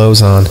putting his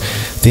clothes on.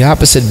 The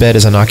opposite bed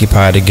is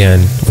unoccupied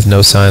again, with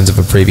no signs of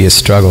a previous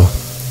struggle.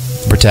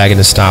 The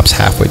protagonist stops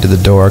halfway to the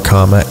door,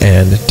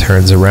 and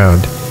turns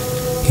around.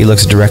 He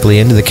looks directly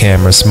into the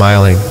camera,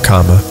 smiling,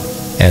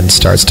 and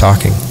starts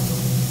talking.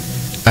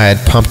 I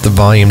had pumped the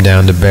volume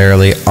down to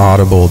barely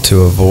audible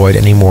to avoid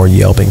any more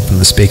yelping from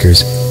the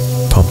speakers.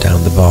 Pump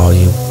down the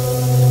volume.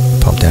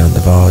 Pump down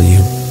the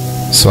volume.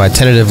 So I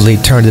tentatively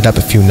turned it up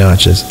a few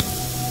notches.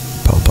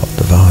 Pump up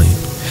the volume.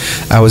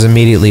 I was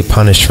immediately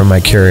punished for my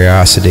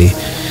curiosity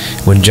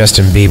when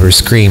Justin Bieber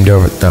screamed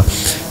over... No.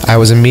 I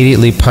was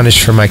immediately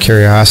punished for my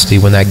curiosity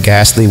when that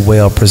ghastly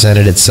wail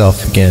presented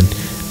itself again.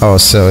 Oh,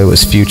 so it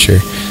was Future.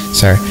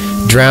 Sorry.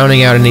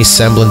 Drowning out any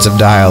semblance of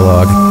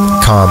dialogue,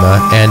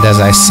 and as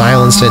I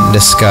silenced it in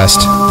disgust,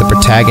 the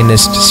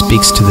protagonist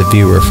speaks to the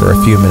viewer for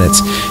a few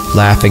minutes,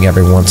 laughing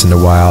every once in a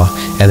while,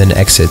 and then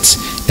exits,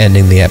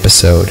 ending the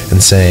episode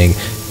and saying,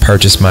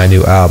 "Purchase my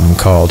new album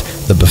called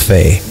The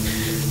Buffet."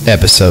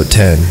 Episode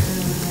 10.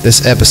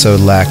 This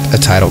episode lacked a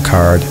title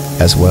card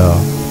as well.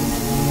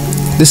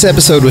 This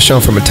episode was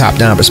shown from a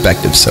top-down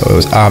perspective, so it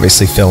was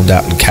obviously filmed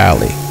out in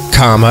Cali,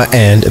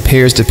 and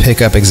appears to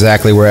pick up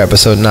exactly where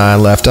episode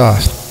 9 left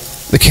off.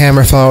 The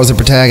camera follows the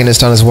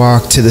protagonist on his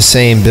walk to the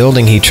same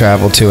building he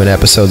traveled to in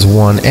episodes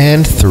 1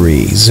 and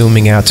 3,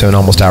 zooming out to an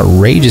almost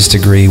outrageous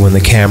degree when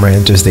the camera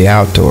enters the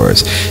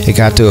outdoors. It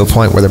got to a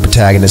point where the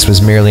protagonist was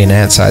merely an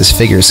ant-sized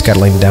figure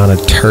scuttling down a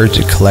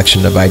turgid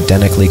collection of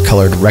identically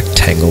colored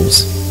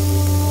rectangles.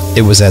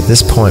 It was at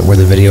this point where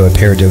the video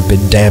appeared to have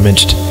been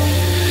damaged,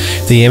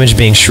 the image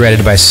being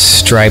shredded by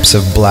stripes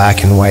of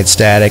black and white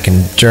static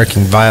and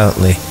jerking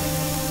violently.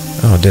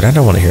 Oh, dude, I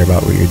don't want to hear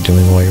about what you're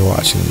doing while you're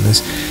watching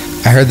this.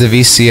 I heard the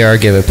VCR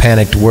give a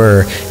panicked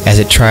whir as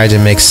it tried to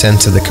make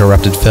sense of the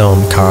corrupted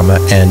film,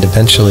 and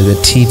eventually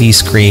the TV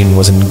screen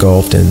was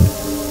engulfed in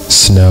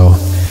snow.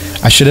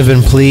 I should have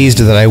been pleased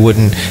that I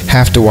wouldn't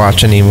have to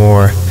watch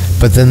anymore,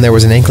 but then there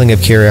was an inkling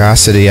of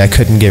curiosity I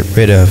couldn't get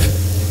rid of.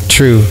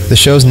 True, the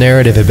show's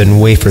narrative had been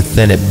wafer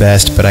thin at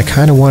best, but I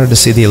kind of wanted to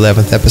see the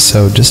 11th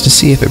episode just to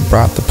see if it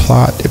brought the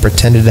plot it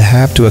pretended to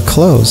have to a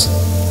close.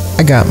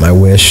 I got my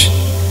wish.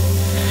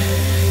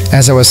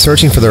 As I was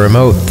searching for the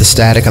remote, the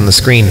static on the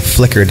screen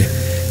flickered.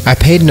 I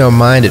paid no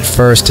mind at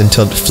first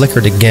until it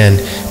flickered again,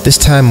 this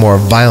time more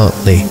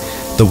violently.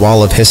 The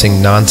wall of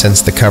hissing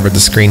nonsense that covered the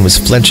screen was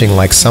flinching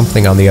like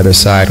something on the other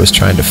side was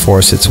trying to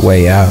force its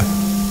way out.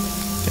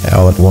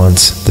 All at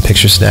once, the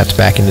picture snapped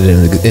back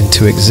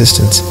into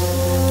existence.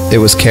 It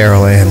was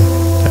Carol Ann.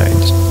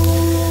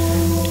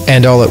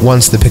 And all at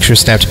once, the picture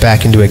snapped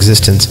back into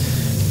existence.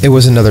 It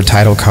was another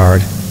title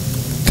card.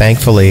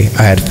 Thankfully,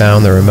 I had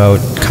found the remote,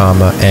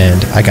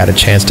 and I got a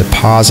chance to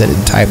pause it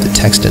and type the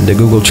text into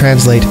Google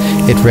Translate.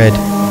 It read,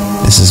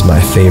 "This is my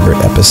favorite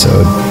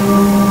episode."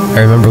 I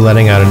remember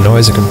letting out a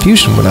noise of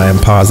confusion when I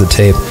unpaused the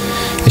tape.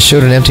 It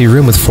showed an empty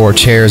room with 4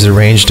 chairs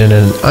arranged in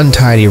an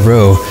untidy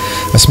row,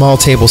 a small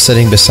table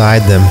sitting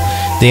beside them.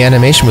 The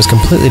animation was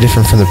completely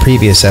different from the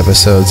previous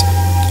episodes.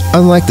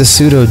 Unlike the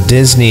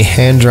pseudo-Disney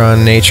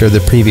hand-drawn nature of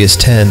the previous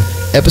 10,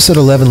 episode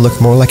 11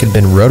 looked more like it had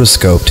been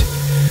rotoscoped.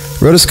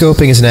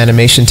 Rotoscoping is an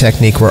animation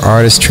technique where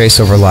artists trace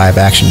over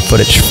live-action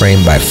footage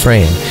frame by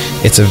frame.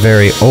 It's a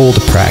very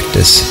old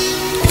practice.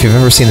 If you've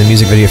ever seen the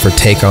music video for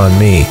Take On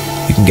Me,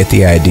 you can get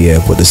the idea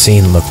of what the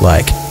scene looked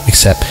like,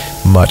 except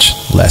much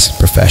less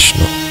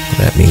professional.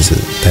 And that means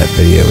that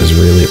video is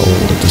really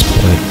old at this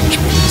point, which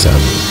means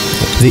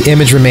the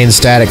image remained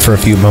static for a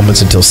few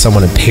moments until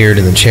someone appeared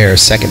in the chair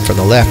second from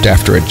the left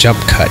after a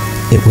jump cut.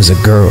 It was a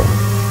girl,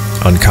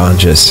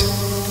 unconscious,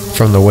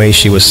 from the way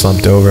she was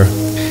slumped over.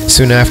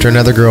 Soon after,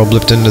 another girl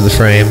blipped into the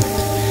frame,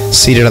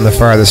 seated on the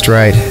farthest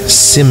right,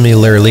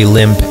 similarly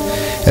limp.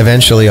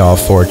 Eventually, all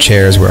 4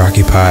 chairs were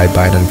occupied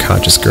by an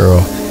unconscious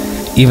girl.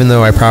 Even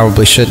though I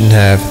probably shouldn't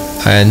have,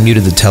 I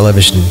unmuted the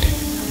television.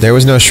 There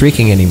was no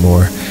shrieking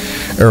anymore,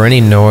 or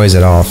any noise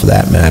at all for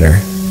that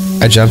matter.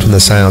 I jumped when the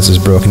silence was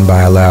broken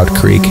by a loud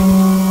creak,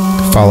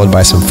 followed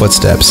by some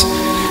footsteps.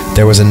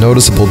 There was a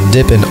noticeable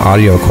dip in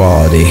audio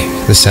quality,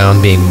 the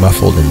sound being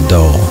muffled and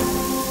dull.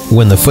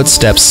 When the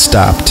footsteps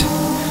stopped,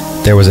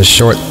 there was a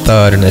short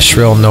thud and a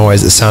shrill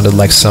noise that sounded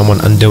like someone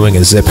undoing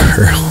a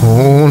zipper.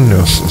 Oh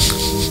no.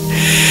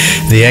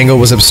 The angle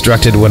was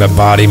obstructed when a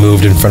body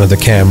moved in front of the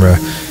camera.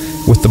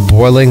 With the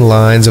boiling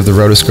lines of the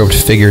rotoscoped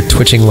figure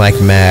twitching like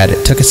mad,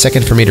 it took a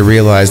second for me to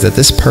realize that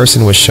this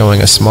person was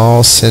showing a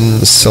small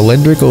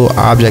cylindrical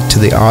object to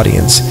the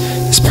audience.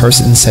 This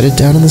person set it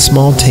down on the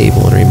small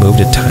table and removed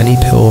a tiny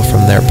pill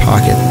from their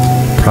pocket,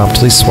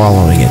 promptly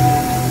swallowing it.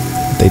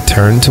 They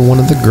turned to one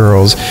of the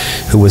girls,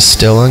 who was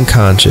still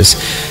unconscious,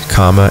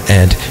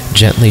 and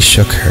gently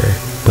shook her.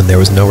 When there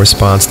was no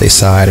response, they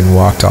sighed and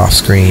walked off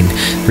screen,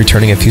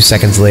 returning a few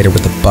seconds later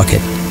with a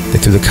bucket. They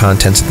threw the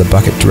contents of the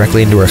bucket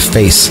directly into her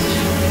face.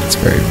 It's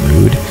very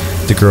rude.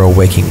 The girl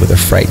waking with a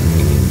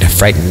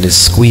frightened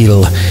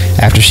squeal.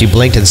 After she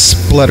blinked and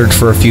spluttered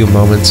for a few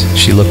moments,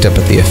 she looked up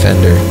at the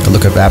offender. A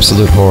look of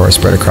absolute horror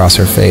spread across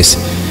her face.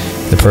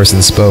 The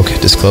person spoke,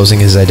 disclosing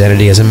his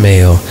identity as a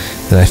male.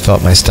 Then I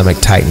felt my stomach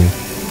tighten.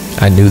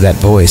 I knew that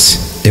voice.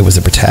 It was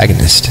the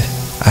protagonist.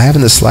 I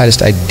haven't the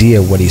slightest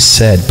idea what he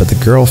said, but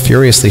the girl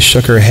furiously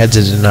shook her head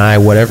to deny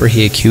whatever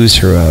he accused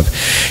her of.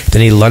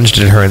 Then he lunged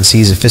at her and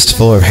seized a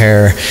fistful of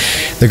hair.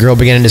 The girl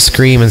began to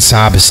scream and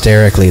sob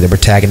hysterically. The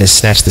protagonist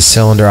snatched the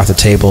cylinder off the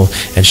table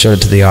and showed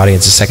it to the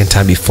audience a second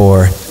time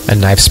before. A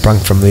knife sprung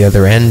from the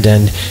other end,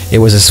 and it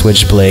was a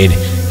switchblade.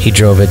 He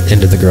drove it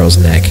into the girl's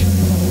neck.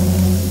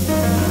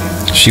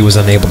 She was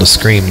unable to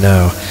scream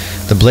now.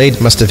 The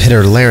blade must have hit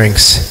her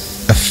larynx.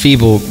 A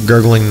feeble,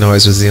 gurgling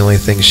noise was the only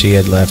thing she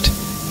had left.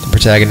 The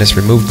protagonist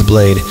removed the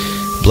blade,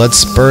 blood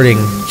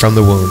spurting from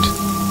the wound.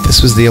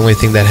 This was the only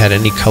thing that had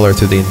any color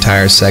through the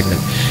entire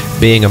segment,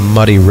 being a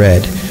muddy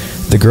red.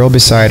 The girl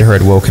beside her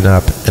had woken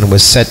up and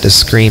was set to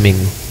screaming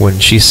when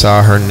she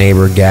saw her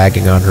neighbor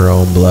gagging on her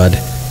own blood.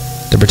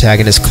 The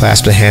protagonist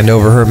clasped a hand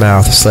over her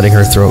mouth, slitting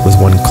her throat with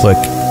one click.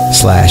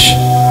 Slash.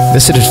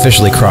 This had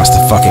officially crossed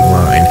the fucking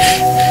line.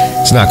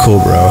 It's not cool,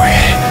 bro.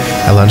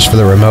 I lunged for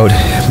the remote,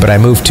 but I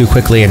moved too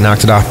quickly and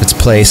knocked it off its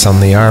place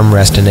on the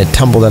armrest, and it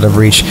tumbled out of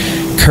reach.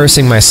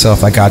 Cursing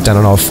myself, I got down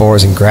on all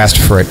fours and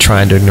grasped for it,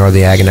 trying to ignore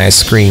the agonized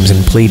screams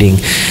and pleading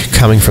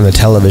coming from the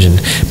television.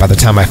 By the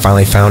time I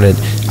finally found it,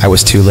 I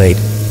was too late.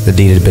 The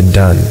deed had been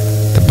done.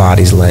 The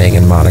bodies laying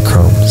in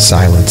monochrome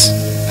silence.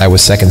 I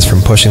was seconds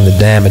from pushing the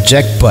damn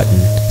eject button,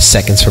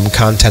 seconds from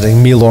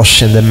contacting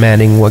Milosh and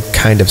demanding what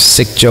kind of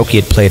sick joke he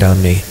had played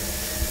on me.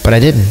 But I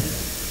didn't.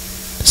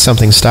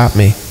 Something stopped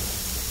me.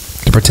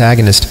 The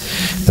protagonist,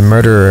 the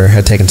murderer,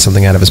 had taken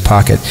something out of his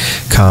pocket,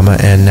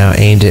 and now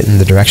aimed it in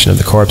the direction of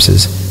the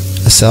corpses.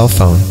 A cell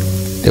phone.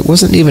 It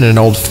wasn't even an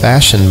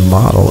old-fashioned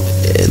model.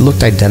 It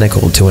looked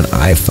identical to an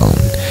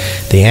iPhone.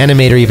 The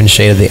animator even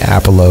shaded the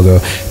Apple logo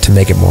to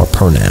make it more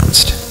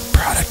pronounced.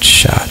 Product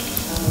shot.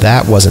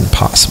 That wasn't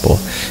possible.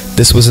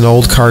 This was an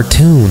old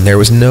cartoon. There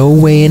was no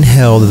way in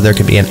hell that there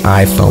could be an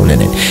iPhone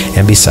in it.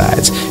 And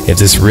besides, if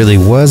this really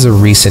was a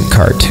recent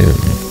cartoon,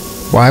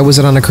 why was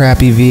it on a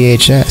crappy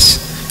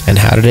VHS? And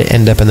how did it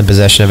end up in the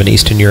possession of an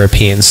Eastern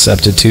European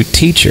substitute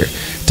teacher?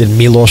 Did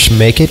Milosh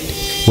make it?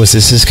 Was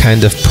this his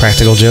kind of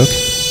practical joke?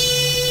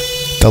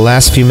 The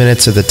last few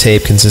minutes of the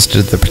tape consisted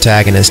of the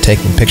protagonist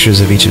taking pictures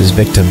of each of his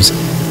victims,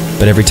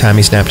 but every time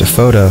he snapped a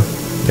photo,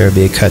 there would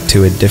be a cut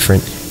to a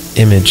different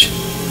image.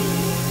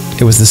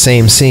 It was the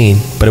same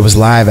scene, but it was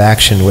live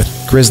action with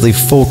grisly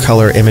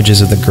full-color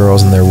images of the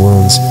girls and their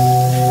wounds.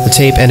 The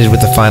tape ended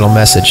with the final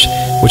message,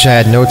 which I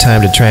had no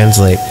time to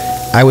translate.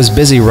 I was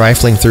busy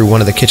rifling through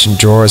one of the kitchen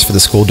drawers for the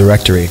school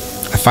directory.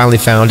 I finally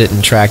found it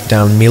and tracked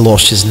down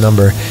Milosh's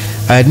number.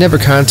 I had never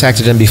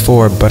contacted him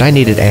before, but I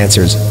needed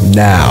answers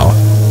now.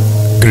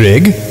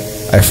 Greg?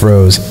 I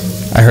froze.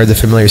 I heard the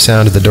familiar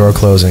sound of the door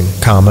closing,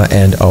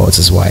 and, oh, it's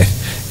his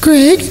wife.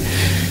 Greg?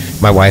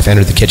 My wife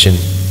entered the kitchen,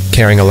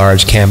 carrying a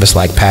large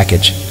canvas-like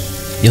package.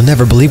 You'll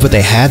never believe what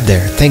they had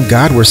there. Thank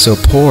God we're so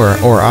poor,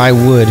 or I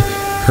would.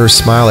 Her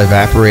smile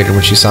evaporated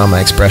when she saw my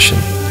expression.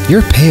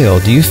 You're pale.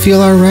 Do you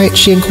feel all right?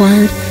 She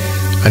inquired.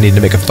 I need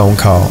to make a phone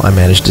call, I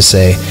managed to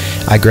say.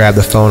 I grabbed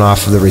the phone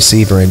off of the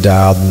receiver and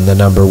dialed the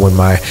number while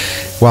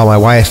my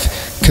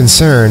wife,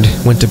 concerned,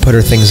 went to put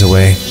her things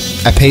away.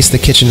 I paced the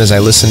kitchen as I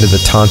listened to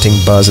the taunting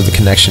buzz of the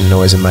connection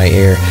noise in my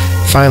ear.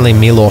 Finally,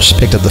 Milos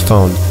picked up the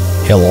phone.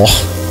 Hello.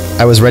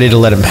 I was ready to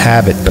let him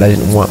have it, but I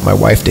didn't want my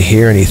wife to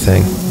hear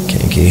anything.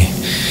 Kinky.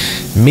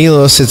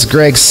 Milos, it's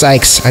Greg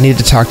Sykes. I needed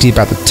to talk to you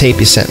about the tape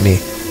you sent me.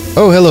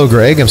 Oh, hello,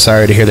 Greg. I'm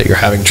sorry to hear that you're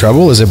having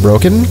trouble. Is it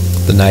broken?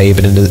 The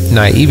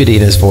naivety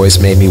in his voice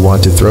made me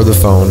want to throw the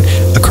phone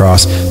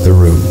across the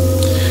room.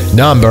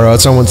 Nah, bro.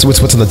 It's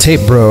what's on the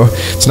tape, bro.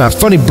 It's not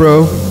funny,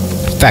 bro.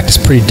 In fact, it's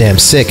pretty damn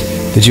sick.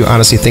 Did you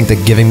honestly think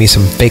that giving me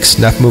some fake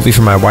snuff movie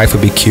for my wife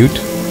would be cute?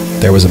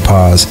 There was a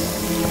pause.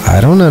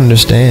 I don't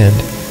understand.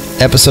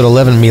 Episode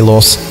 11,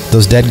 Milos.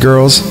 Those dead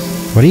girls?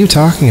 What are you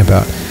talking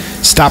about?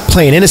 Stop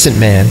playing innocent,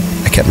 man.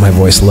 I kept my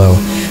voice low,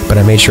 but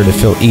I made sure to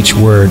fill each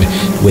word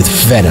with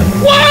venom.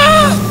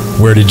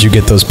 Where did you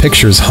get those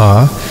pictures,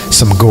 huh?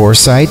 Some gore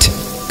site?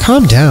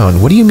 Calm down.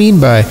 What do you mean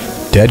by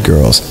dead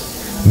girls?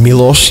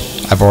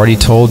 Milos, I've already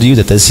told you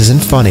that this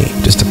isn't funny.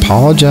 Just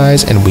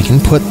apologize and we can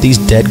put these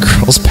dead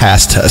girls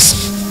past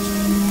us.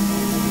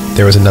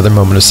 There was another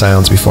moment of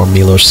silence before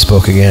Milos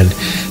spoke again.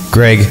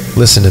 Greg,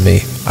 listen to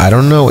me. I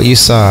don't know what you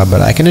saw,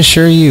 but I can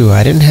assure you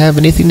I didn't have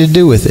anything to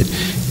do with it.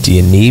 Do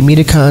you need me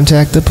to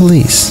contact the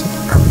police?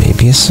 Or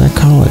maybe a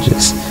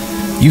psychologist?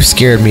 You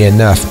scared me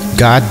enough.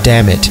 God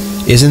damn it.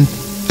 Isn't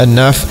it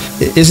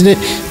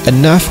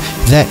enough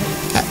that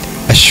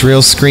a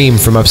shrill scream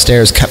from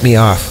upstairs cut me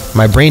off?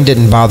 My brain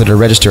didn't bother to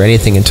register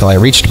anything until I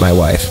reached my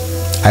wife.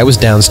 I was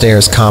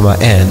downstairs,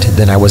 and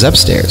then I was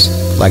upstairs,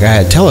 like I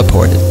had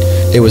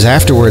teleported. It was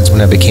afterwards when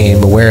I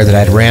became aware that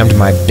I'd rammed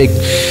my big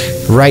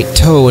right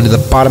toe into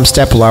the bottom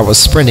step while I was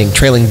sprinting,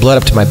 trailing blood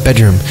up to my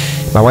bedroom.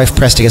 My wife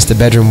pressed against the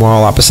bedroom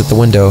wall opposite the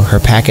window, her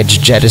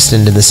package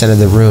jettisoned in the center of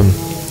the room.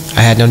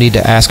 I had no need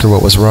to ask her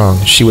what was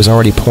wrong. She was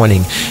already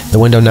pointing. The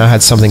window now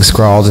had something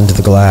scrawled into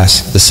the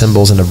glass, the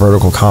symbols in a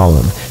vertical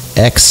column.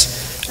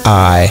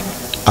 XII.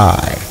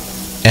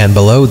 And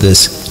below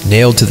this,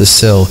 nailed to the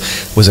sill,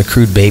 was a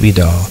crude baby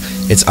doll,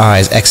 its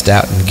eyes X'd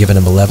out and given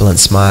a malevolent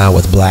smile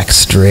with black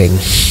string.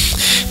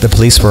 The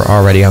police were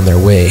already on their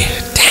way.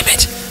 Damn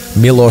it!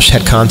 Milos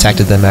had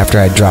contacted them after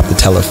I dropped the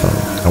telephone.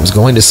 I was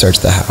going to search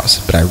the house,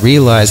 but I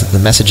realized that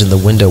the message in the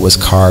window was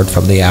carved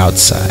from the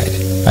outside.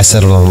 I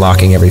settled on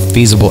locking every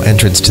feasible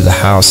entrance to the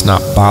house,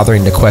 not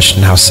bothering to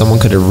question how someone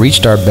could have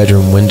reached our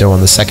bedroom window on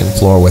the second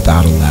floor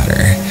without a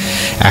ladder.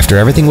 After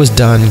everything was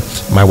done,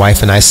 my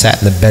wife and I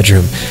sat in the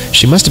bedroom.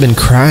 She must have been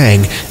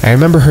crying. I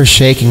remember her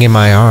shaking in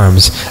my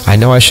arms. I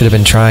know I should have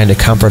been trying to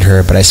comfort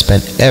her, but I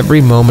spent every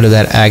moment of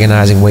that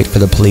agonizing wait for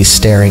the police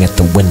staring at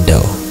the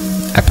window.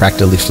 I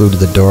practically flew to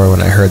the door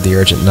when I heard the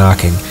urgent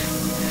knocking.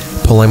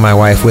 Pulling my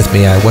wife with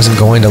me, I wasn't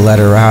going to let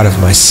her out of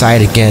my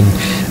sight again.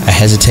 I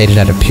hesitated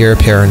out of pure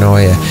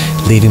paranoia,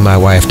 leaving my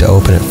wife to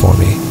open it for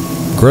me.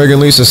 Greg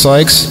and Lisa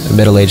Sykes? A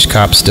middle-aged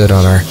cop stood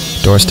on our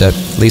doorstep.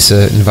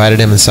 Lisa invited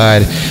him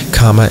inside,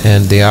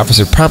 and the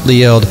officer promptly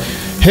yelled,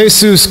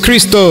 Jesus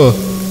Cristo!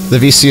 The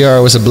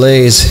VCR was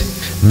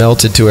ablaze,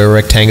 melted to a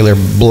rectangular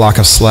block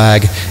of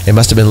slag. It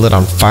must have been lit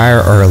on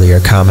fire earlier,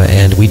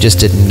 and we just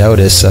didn't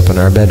notice up in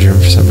our bedroom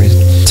for some reason.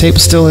 The tape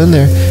was still in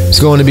there. It was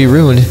going to be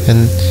ruined,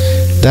 and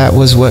that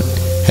was what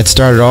had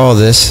started all of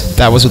this.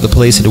 That was what the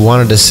police had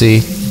wanted to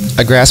see.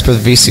 I grasped for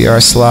the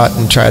VCR slot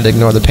and tried to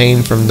ignore the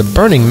pain from the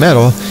burning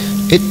metal.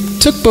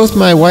 It took both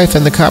my wife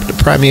and the cop to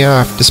pry me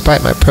off,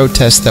 despite my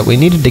protest that we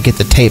needed to get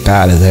the tape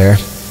out of there.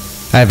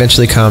 I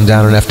eventually calmed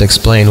down enough to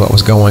explain what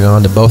was going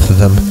on to both of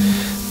them.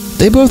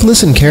 They both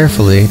listened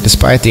carefully,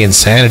 despite the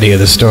insanity of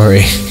the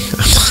story.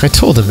 I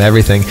told them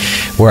everything.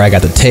 Where I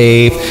got the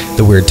tape,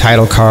 the weird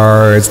title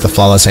cards, the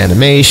flawless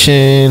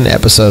animation,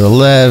 episode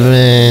 11,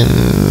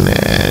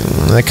 and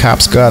the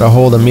cops got a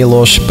hold of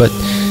Milos, but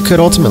could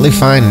ultimately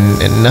find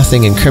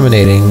nothing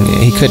incriminating.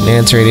 He couldn't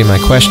answer any of my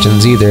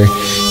questions either,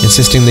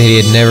 insisting that he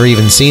had never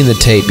even seen the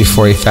tape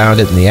before he found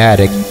it in the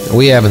attic.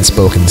 We haven't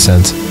spoken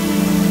since.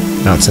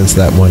 Not since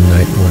that one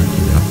night,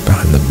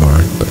 behind the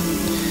barn, but...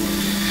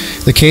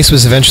 The case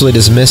was eventually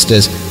dismissed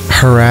as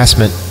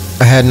harassment.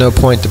 I had no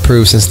point to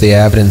prove since the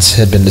evidence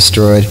had been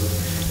destroyed.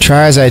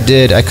 Try as I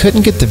did, I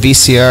couldn't get the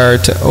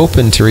VCR to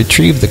open to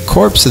retrieve the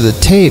corpse of the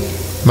tape.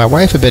 My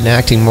wife had been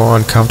acting more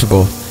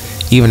uncomfortable,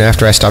 even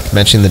after I stopped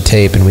mentioning the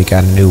tape and we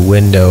got a new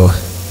window.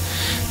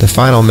 The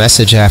final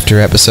message after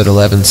episode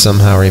 11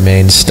 somehow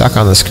remained stuck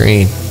on the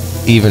screen,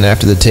 even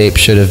after the tape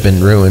should have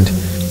been ruined.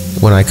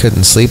 When I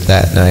couldn't sleep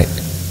that night,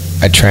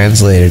 I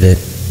translated it.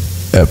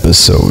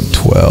 Episode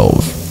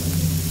 12.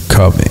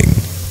 Coming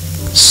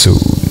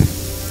soon.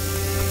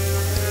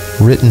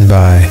 Written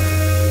by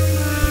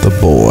the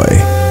boy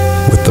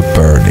with the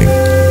burning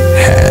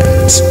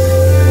hands.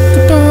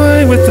 The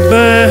boy with the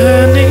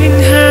burning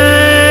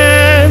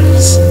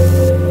hands.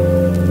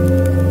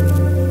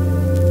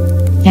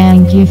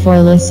 Thank you for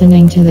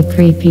listening to the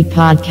Creepy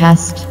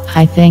Podcast.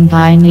 I think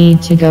I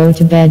need to go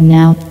to bed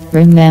now.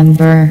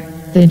 Remember,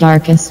 the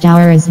darkest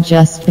hour is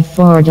just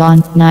before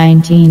dawn.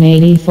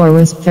 1984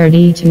 was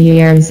 32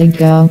 years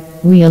ago.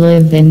 We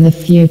live in the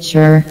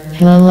future.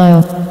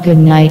 Hello, good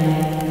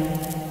night.